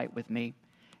real tight with me.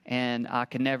 And I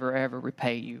can never, ever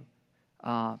repay you.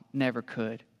 Never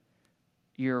could.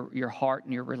 Your heart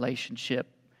and your relationship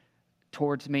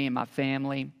towards me and my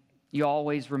family. You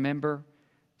always remember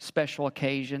special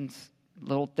occasions,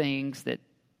 little things that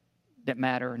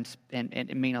matter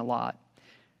and mean a lot.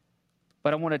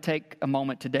 But I want to take a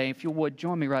moment today. If you would,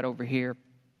 join me right over here.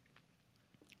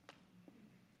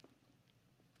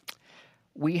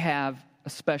 We have a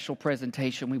special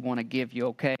presentation we want to give you,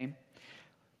 okay?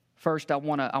 First, I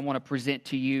want to present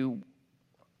to you.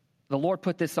 The Lord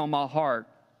put this on my heart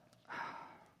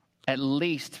at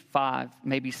least 5,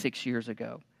 maybe 6 years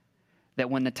ago, that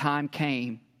when the time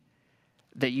came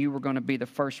that you were going to be the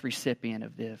first recipient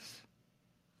of this.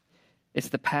 It's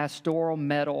the Pastoral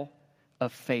Medal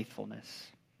of Faithfulness,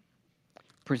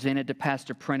 presented to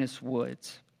Pastor Prentice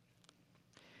Woods.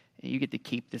 And you get to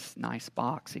keep this nice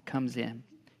box. It comes in.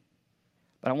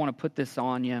 But I want to put this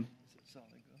on you.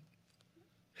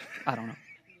 I don't know.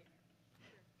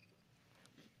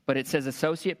 But it says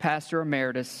Associate Pastor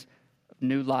Emeritus of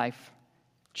New Life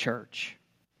Church.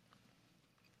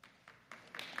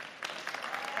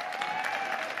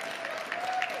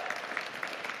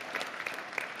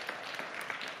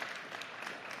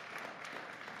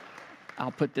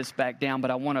 I'll put this back down,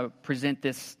 but I want to present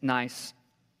this nice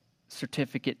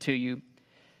certificate to you.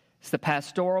 It's the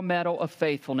Pastoral Medal of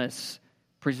Faithfulness,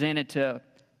 presented to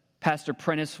Pastor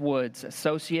Prentice Woods,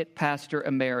 Associate Pastor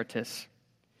Emeritus.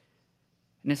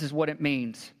 And this is what it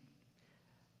means.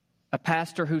 A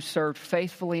pastor who served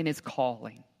faithfully in his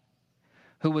calling,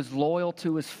 who was loyal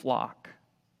to his flock,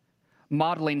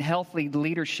 modeling healthy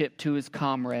leadership to his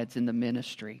comrades in the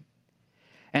ministry,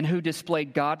 and who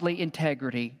displayed godly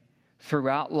integrity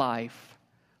throughout life,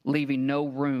 leaving no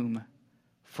room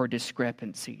for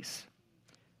discrepancies.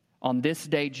 On this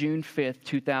day, June 5th,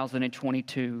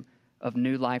 2022, of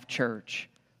New Life Church,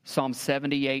 Psalm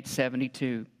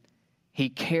 78:72, he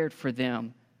cared for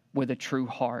them with a true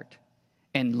heart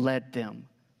and led them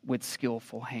with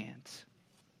skillful hands.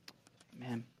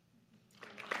 Amen.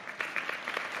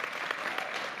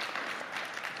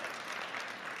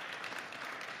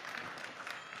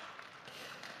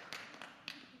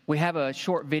 We have a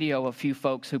short video of a few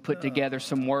folks who put together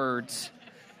some words.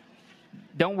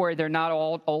 Don't worry, they're not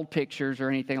all old pictures or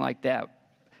anything like that.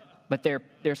 But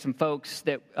there's some folks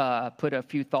that put a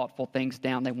few thoughtful things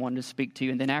down they wanted to speak to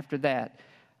you. And then after that,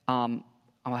 I'll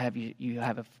have you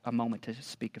have a moment to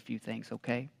speak a few things,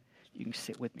 okay? You can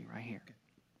sit with me right here.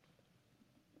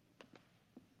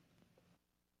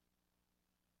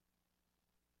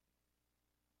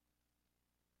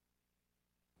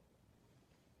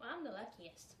 Well, I'm the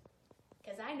luckiest,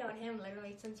 because I've known him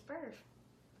literally since birth.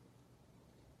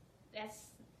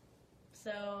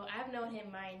 So I've known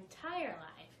him my entire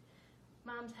life.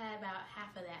 Mom's had about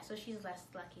half of that, so she's less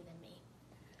lucky than me.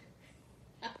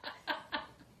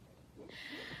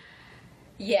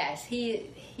 Yes, he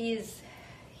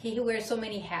wears so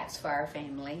many hats for our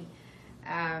family.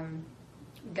 God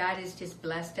has just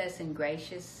blessed us and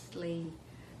graciously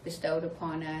bestowed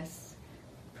upon us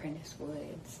Prentice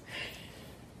Woods.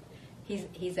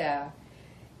 He's a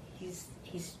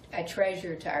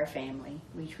treasure to our family.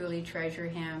 We truly treasure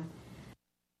him.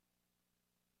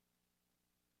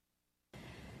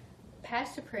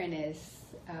 Pastor Prentice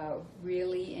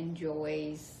really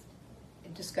enjoys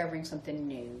discovering something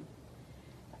new,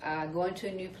 going to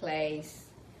a new place,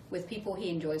 with people he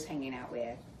enjoys hanging out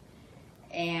with.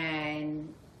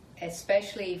 And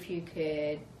especially if you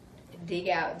could dig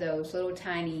out those little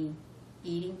tiny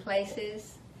eating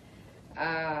places,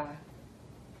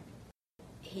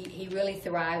 he really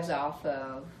thrives off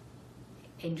of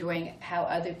enjoying how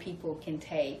other people can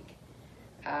take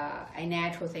a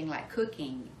natural thing like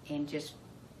cooking and just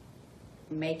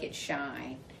make it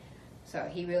shine. So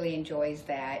he really enjoys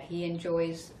that. He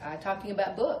enjoys talking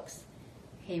about books.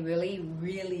 He really,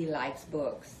 really likes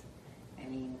books. I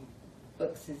mean,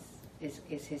 books is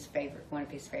his favorite, one of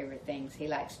his favorite things. He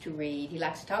likes to read. He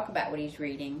likes to talk about what he's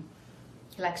reading.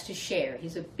 He likes to share.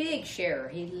 He's a big sharer.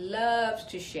 He loves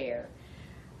to share.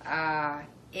 And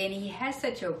he has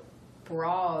such a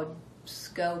broad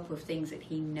scope of things that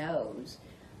he knows.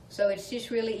 So it's just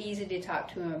really easy to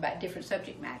talk to him about different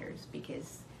subject matters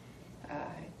because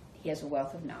he has a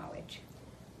wealth of knowledge.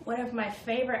 One of my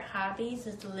favorite hobbies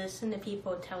is to listen to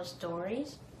people tell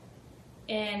stories.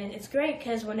 And it's great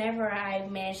because whenever I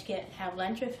manage to have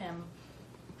lunch with him,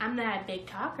 I'm not a big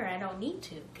talker. I don't need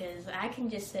to because I can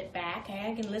just sit back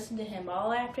and I can listen to him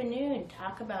all afternoon and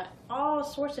talk about all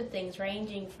sorts of things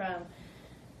ranging from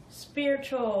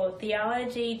spiritual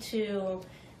theology to,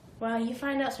 well, you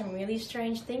find out some really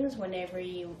strange things whenever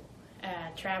you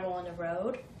travel on the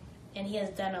road. And he has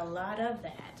done a lot of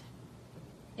that.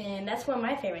 And that's one of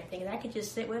my favorite things. I could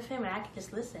just sit with him and I could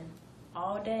just listen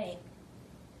all day.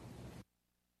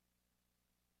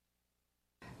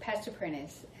 Pastor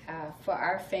Prentice, for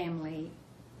our family,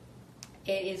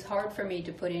 it is hard for me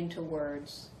to put into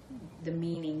words the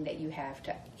meaning that you have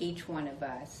to each one of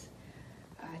us,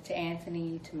 to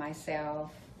Anthony, to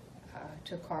myself,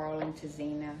 to Carl, and to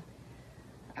Zena.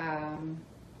 I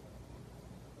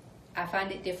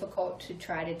find it difficult to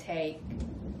try to take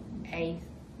a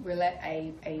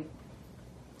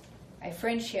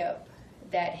friendship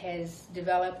that has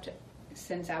developed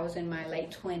since I was in my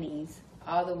late 20s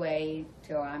all the way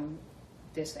till I'm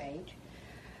this age.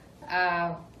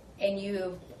 And you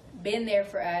have been there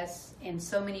for us in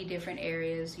so many different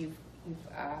areas. You've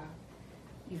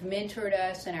mentored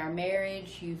us in our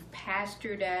marriage. You've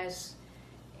pastored us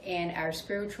in our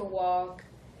spiritual walk.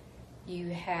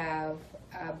 You have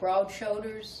broad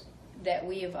shoulders that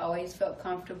we have always felt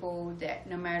comfortable that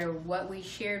no matter what we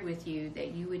shared with you,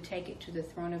 that you would take it to the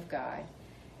throne of God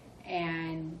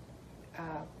and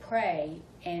pray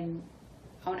and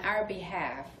on our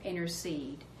behalf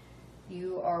intercede.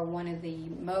 You are one of the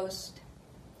most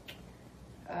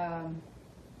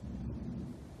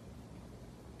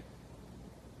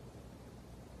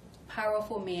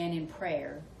powerful men in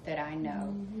prayer that I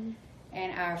know. Mm-hmm.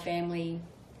 And our family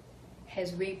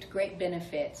has reaped great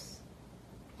benefits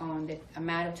on the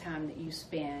amount of time that you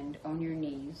spend on your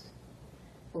knees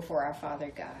before our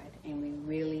Father God. And we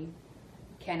really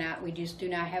cannot, we just do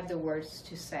not have the words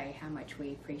to say how much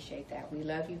we appreciate that. We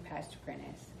love you, Pastor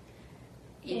Prentice,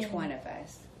 each one of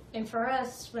us. And for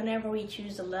us, whenever we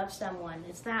choose to love someone,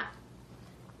 it's not,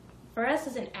 for us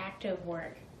it's an active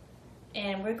work.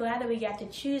 And we're glad that we got to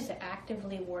choose to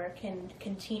actively work and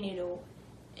continue to,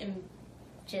 and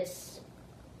just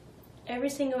every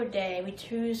single day we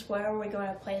choose where we're going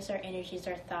to place our energies,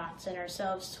 our thoughts, and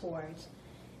ourselves towards.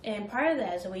 And part of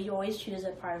that is that we always choose a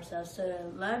part of ourselves to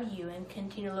love you and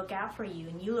continue to look out for you.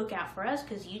 And you look out for us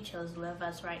because you chose to love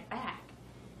us right back.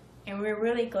 And we're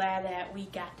really glad that we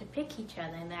got to pick each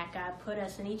other and that God put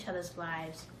us in each other's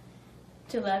lives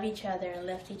to love each other and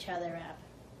lift each other up.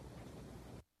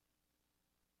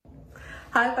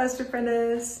 Hi, Pastor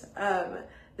Prentice.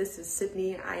 This is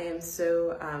Sydney. I am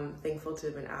so thankful to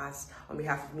have been asked on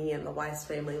behalf of me and the Weiss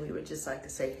family. We would just like to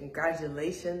say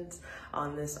congratulations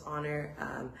on this honor.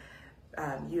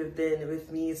 You have been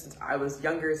with me since I was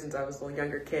younger, since I was a little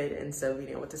younger kid, and so being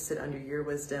able to sit under your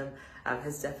wisdom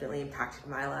has definitely impacted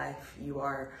my life. You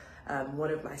are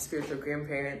one of my spiritual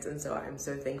grandparents, and so I'm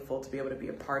so thankful to be able to be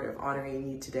a part of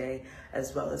honoring you today,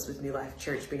 as well as with New Life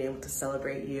Church, being able to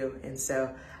celebrate you. And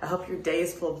so I hope your day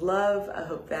is full of love. I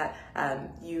hope that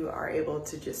you are able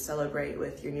to just celebrate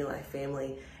with your New Life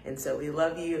family. And so we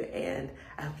love you, and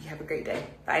I hope you have a great day.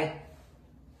 Bye.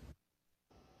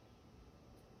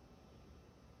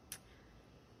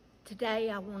 Today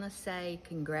I want to say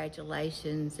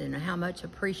congratulations and how much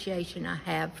appreciation I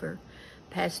have for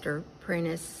Pastor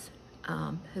Prentice,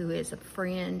 who is a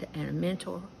friend and a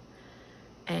mentor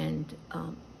and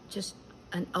just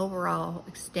an overall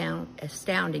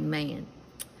astounding man.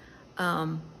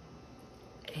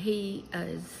 He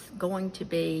is going to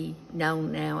be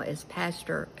known now as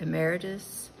Pastor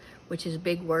Emeritus, which is a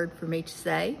big word for me to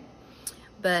say,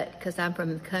 but because I'm from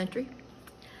the country.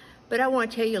 But I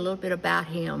want to tell you a little bit about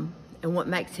him and what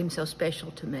makes him so special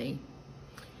to me.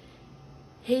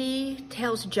 He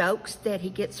tells jokes that he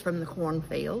gets from the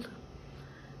cornfield.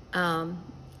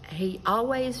 He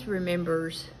always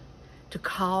remembers to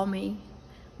call me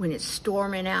when it's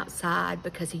storming outside,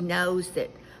 because he knows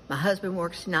that my husband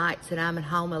works nights and I'm at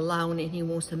home alone, and he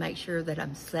wants to make sure that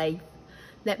I'm safe.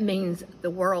 That means the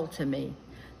world to me,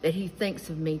 that he thinks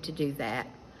of me to do that.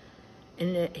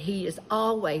 And that he is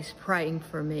always praying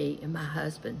for me and my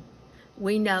husband.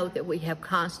 We know that we have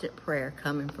constant prayer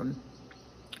coming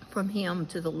from him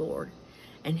to the Lord.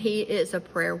 And he is a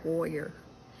prayer warrior.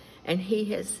 And he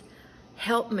has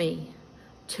helped me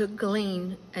to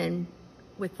glean and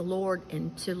with the Lord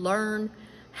and to learn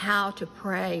how to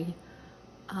pray,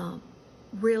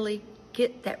 really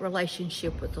get that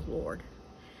relationship with the Lord.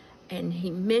 And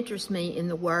he mentors me in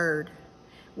the Word.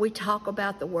 We talk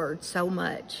about the Word so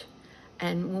much.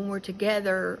 And when we're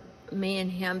together, me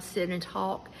and him sit and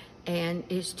talk, and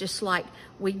it's just like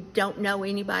we don't know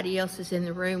anybody else is in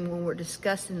the room when we're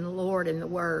discussing the Lord and the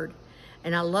Word.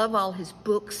 And I love all his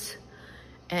books,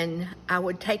 and I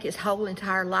would take his whole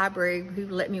entire library. He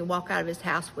would let me walk out of his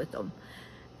house with them.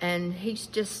 And he's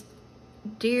just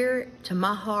dear to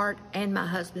my heart and my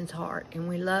husband's heart, and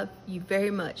we love you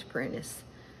very much, Prentice.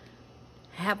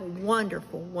 Have a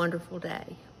wonderful, wonderful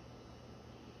day.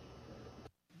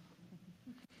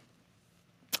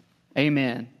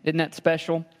 Amen. Isn't that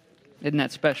special? Isn't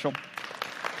that special?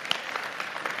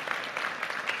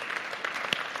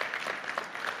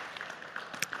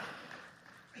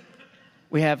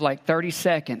 We have like 30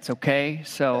 seconds, okay?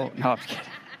 So, no, I'm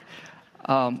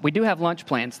kidding. We do have lunch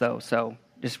plans, though, so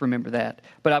just remember that.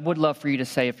 But I would love for you to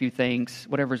say a few things,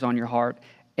 whatever's on your heart.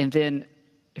 And then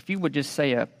if you would just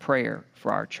say a prayer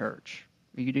for our church.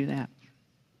 Will you do that?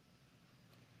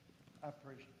 I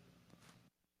appreciate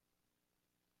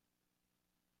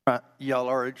it. Y'all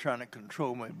already trying to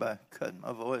control me by cutting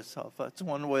my voice off. That's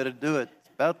one way to do it.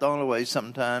 It's about the only way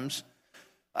sometimes.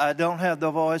 I don't have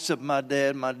the voice of my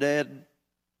dad. My dad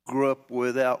grew up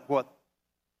without what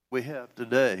we have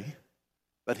today,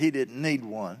 but he didn't need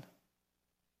one.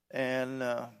 And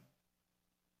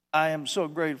I am so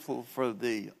grateful for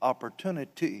the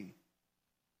opportunity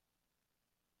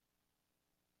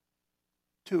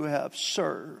to have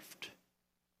served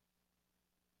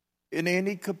in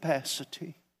any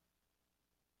capacity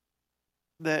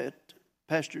that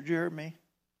Pastor Jeremy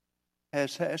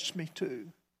has asked me to.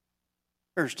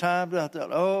 There's times I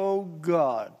thought, oh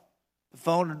God, the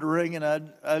phone would ring and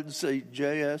I'd see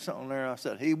JS on there. I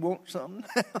said, he wants something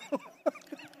now.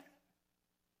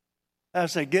 I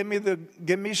said,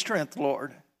 give me strength,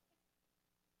 Lord.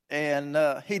 And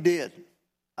he did.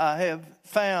 I have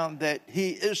found that he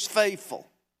is faithful,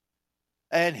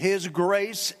 and his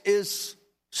grace is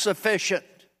sufficient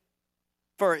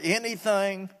for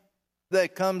anything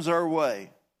that comes our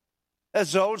way.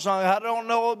 As the old song, I don't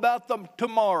know about them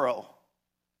tomorrow,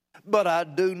 but I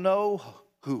do know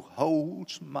who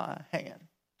holds my hand.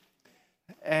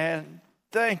 And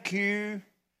thank you.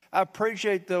 I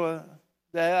appreciate the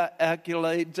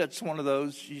accolades. That's one of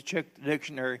those. You check the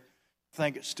dictionary. I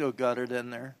think it's still got it in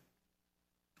there.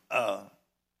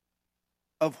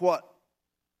 Of what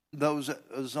those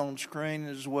that was on screen,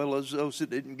 as well as those that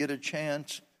didn't get a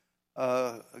chance.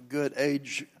 A good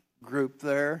age group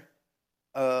there.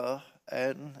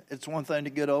 And it's one thing to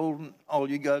get old, and all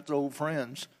you got is old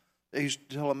friends. They used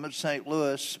to tell them at St.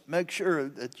 Louis, make sure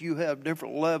that you have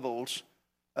different levels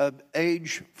of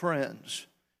age friends.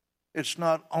 It's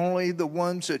not only the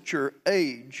ones at your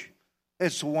age,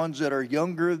 it's the ones that are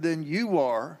younger than you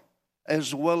are,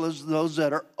 as well as those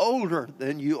that are older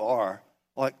than you are,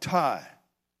 like Ty.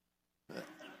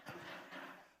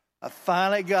 I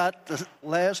finally got the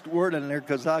last word in there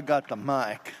because I got the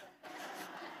mic.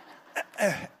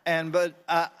 But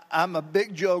I'm a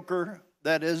big joker.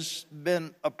 That has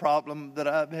been a problem that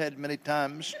I've had many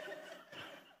times.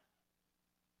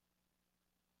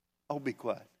 I'll be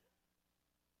quiet.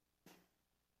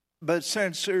 But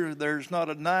sincere, there's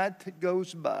not a night that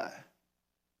goes by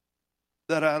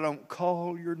that I don't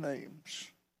call your names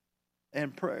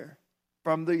in prayer.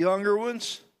 From the younger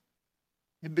ones,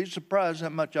 you'd be surprised how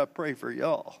much I pray for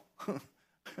y'all.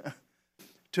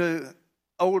 To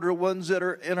older ones that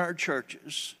are in our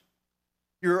churches,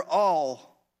 you're all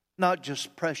not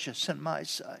just precious in my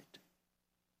sight,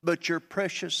 but you're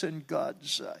precious in God's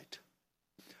sight.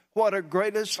 What a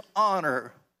greatest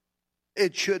honor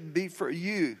it should be for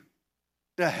you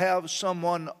to have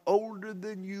someone older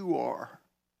than you are,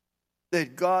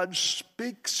 that God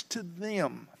speaks to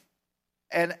them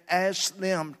and asks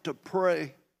them to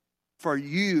pray for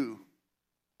you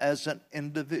as an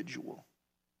individual,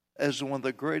 as one of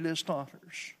the greatest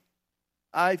honors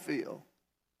I feel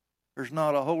There's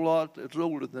not a whole lot that's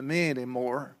older than me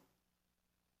anymore.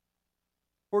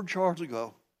 Where'd Charles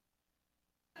go?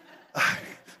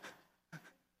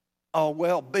 Oh,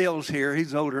 well, Bill's here.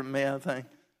 He's older than me, I think.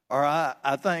 Or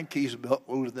I think he's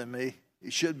older than me.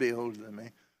 He should be older than me.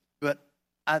 But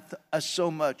I so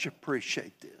much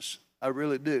appreciate this. I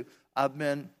really do. I've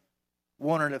been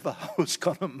wondering if I was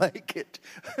going to make it.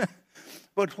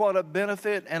 But what a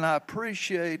benefit, and I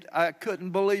appreciate. I couldn't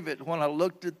believe it when I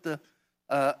looked at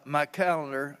my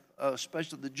calendar,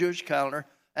 especially the Jewish calendar,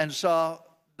 and saw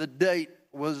the date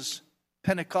was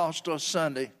Pentecostal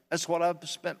Sunday. That's what I've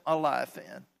spent my life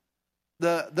in.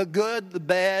 The good, the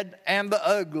bad, and the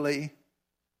ugly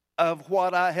of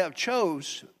what I have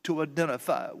chose to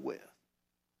identify with.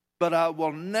 But I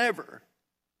will never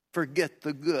forget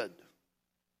the good.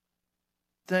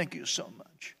 Thank you so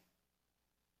much.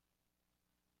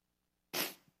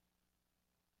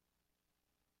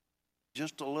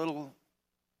 Just a little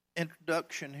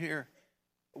introduction here.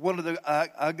 One of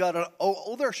I got a,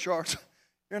 oh, there's Charles.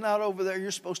 You're not over there.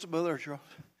 You're supposed to be there, Charles.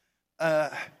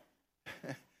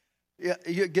 Yeah,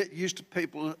 you get used to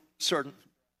people certain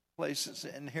places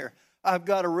in here. I've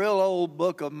got a real old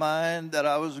book of mine that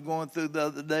I was going through the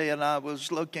other day, and I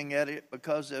was looking at it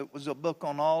because it was a book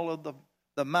on all of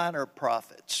the minor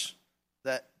prophets.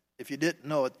 That if you didn't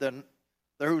know it, then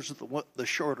those are the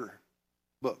shorter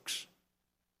books.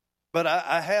 But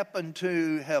I happened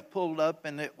to have pulled up,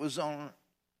 and it was on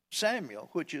Samuel,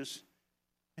 which is,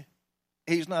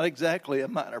 he's not exactly a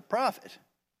minor prophet.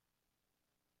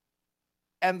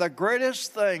 And the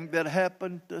greatest thing that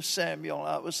happened to Samuel,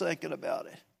 I was thinking about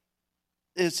it,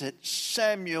 is that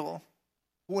Samuel,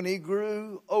 when he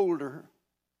grew older,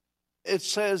 it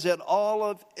says that all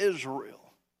of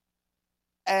Israel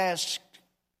asked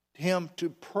him to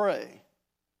pray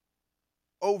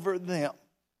over them.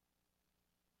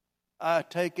 I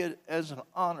take it as an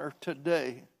honor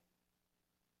today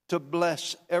to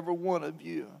bless every one of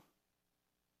you.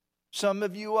 Some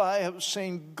of you, I have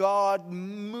seen God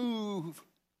move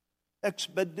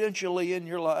exponentially in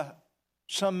your life.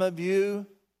 Some of you,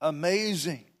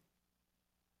 amazing.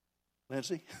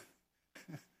 Lindsay,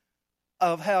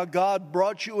 of how God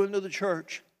brought you into the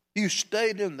church. You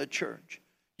stayed in the church.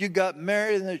 You got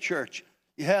married in the church.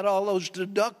 You had all those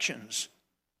deductions,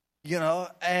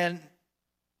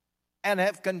 and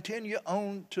have continued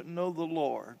on to know the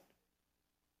Lord.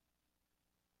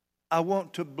 I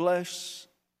want to bless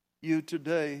you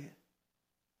today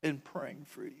in praying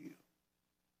for you.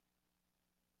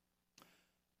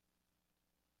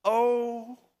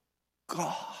 Oh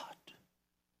God,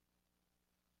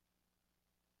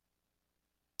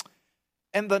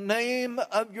 in the name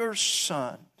of your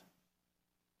Son,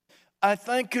 I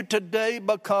thank you today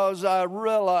because I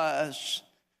realize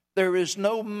there is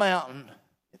no mountain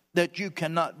that you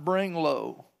cannot bring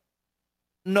low,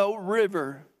 no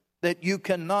river that you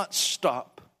cannot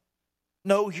stop,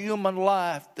 no human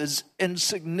life that's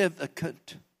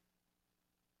insignificant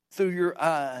through your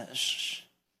eyes.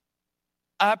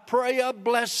 I pray a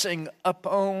blessing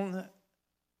upon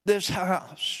this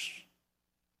house,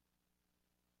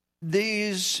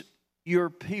 these your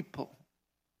people.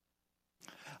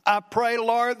 I pray,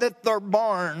 Lord, that their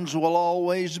barns will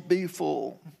always be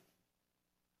full.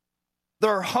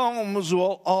 Their homes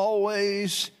will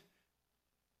always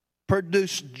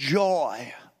produce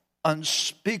joy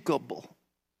unspeakable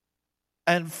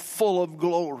and full of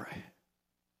glory.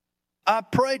 I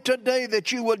pray today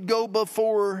that you would go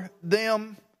before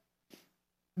them,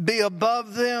 be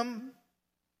above them,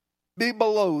 be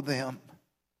below them,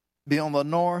 be on the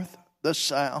north, the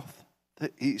south,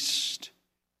 the east,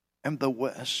 and the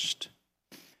west.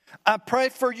 I pray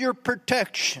for your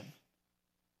protection.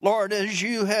 Lord, as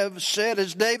you have said,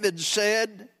 as David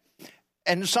said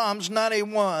in Psalms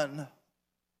 91,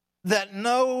 that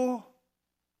no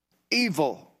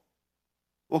evil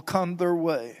will come their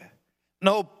way.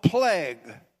 No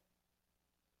plague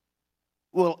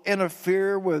will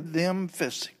interfere with them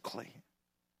physically.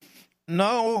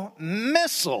 No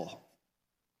missile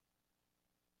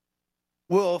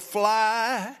will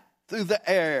fly through the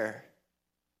air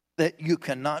that you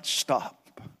cannot stop.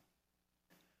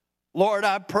 Lord,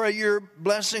 I pray your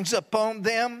blessings upon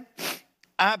them.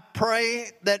 I pray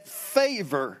that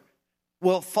favor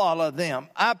will follow them.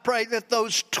 I pray that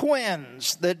those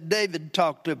twins that David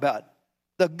talked about,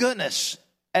 the goodness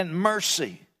and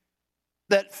mercy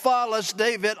that follows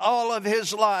David all of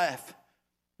his life,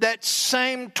 that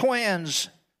same twins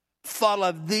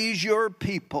follow these your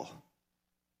people.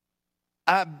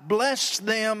 I bless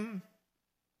them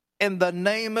in the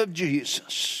name of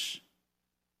Jesus.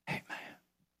 Amen.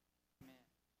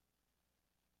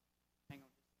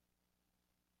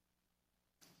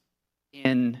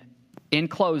 In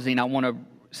closing, I want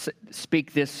to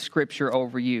speak this scripture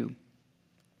over you.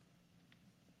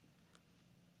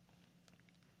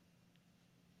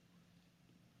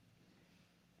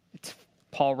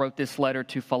 Paul wrote this letter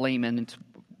to Philemon. It's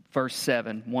verse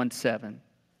 7, 1:7.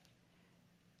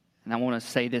 And I want to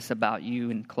say this about you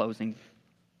in closing.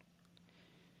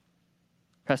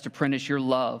 Pastor Prentice, your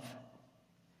love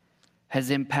has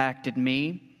impacted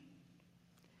me,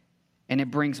 and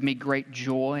it brings me great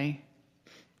joy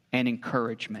and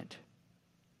encouragement.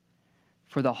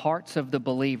 For the hearts of the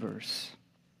believers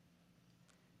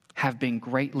have been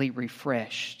greatly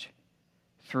refreshed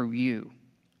through you,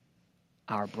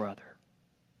 our brother.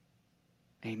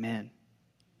 Amen.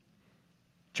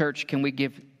 Church, can we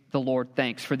give the Lord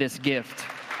thanks for this gift?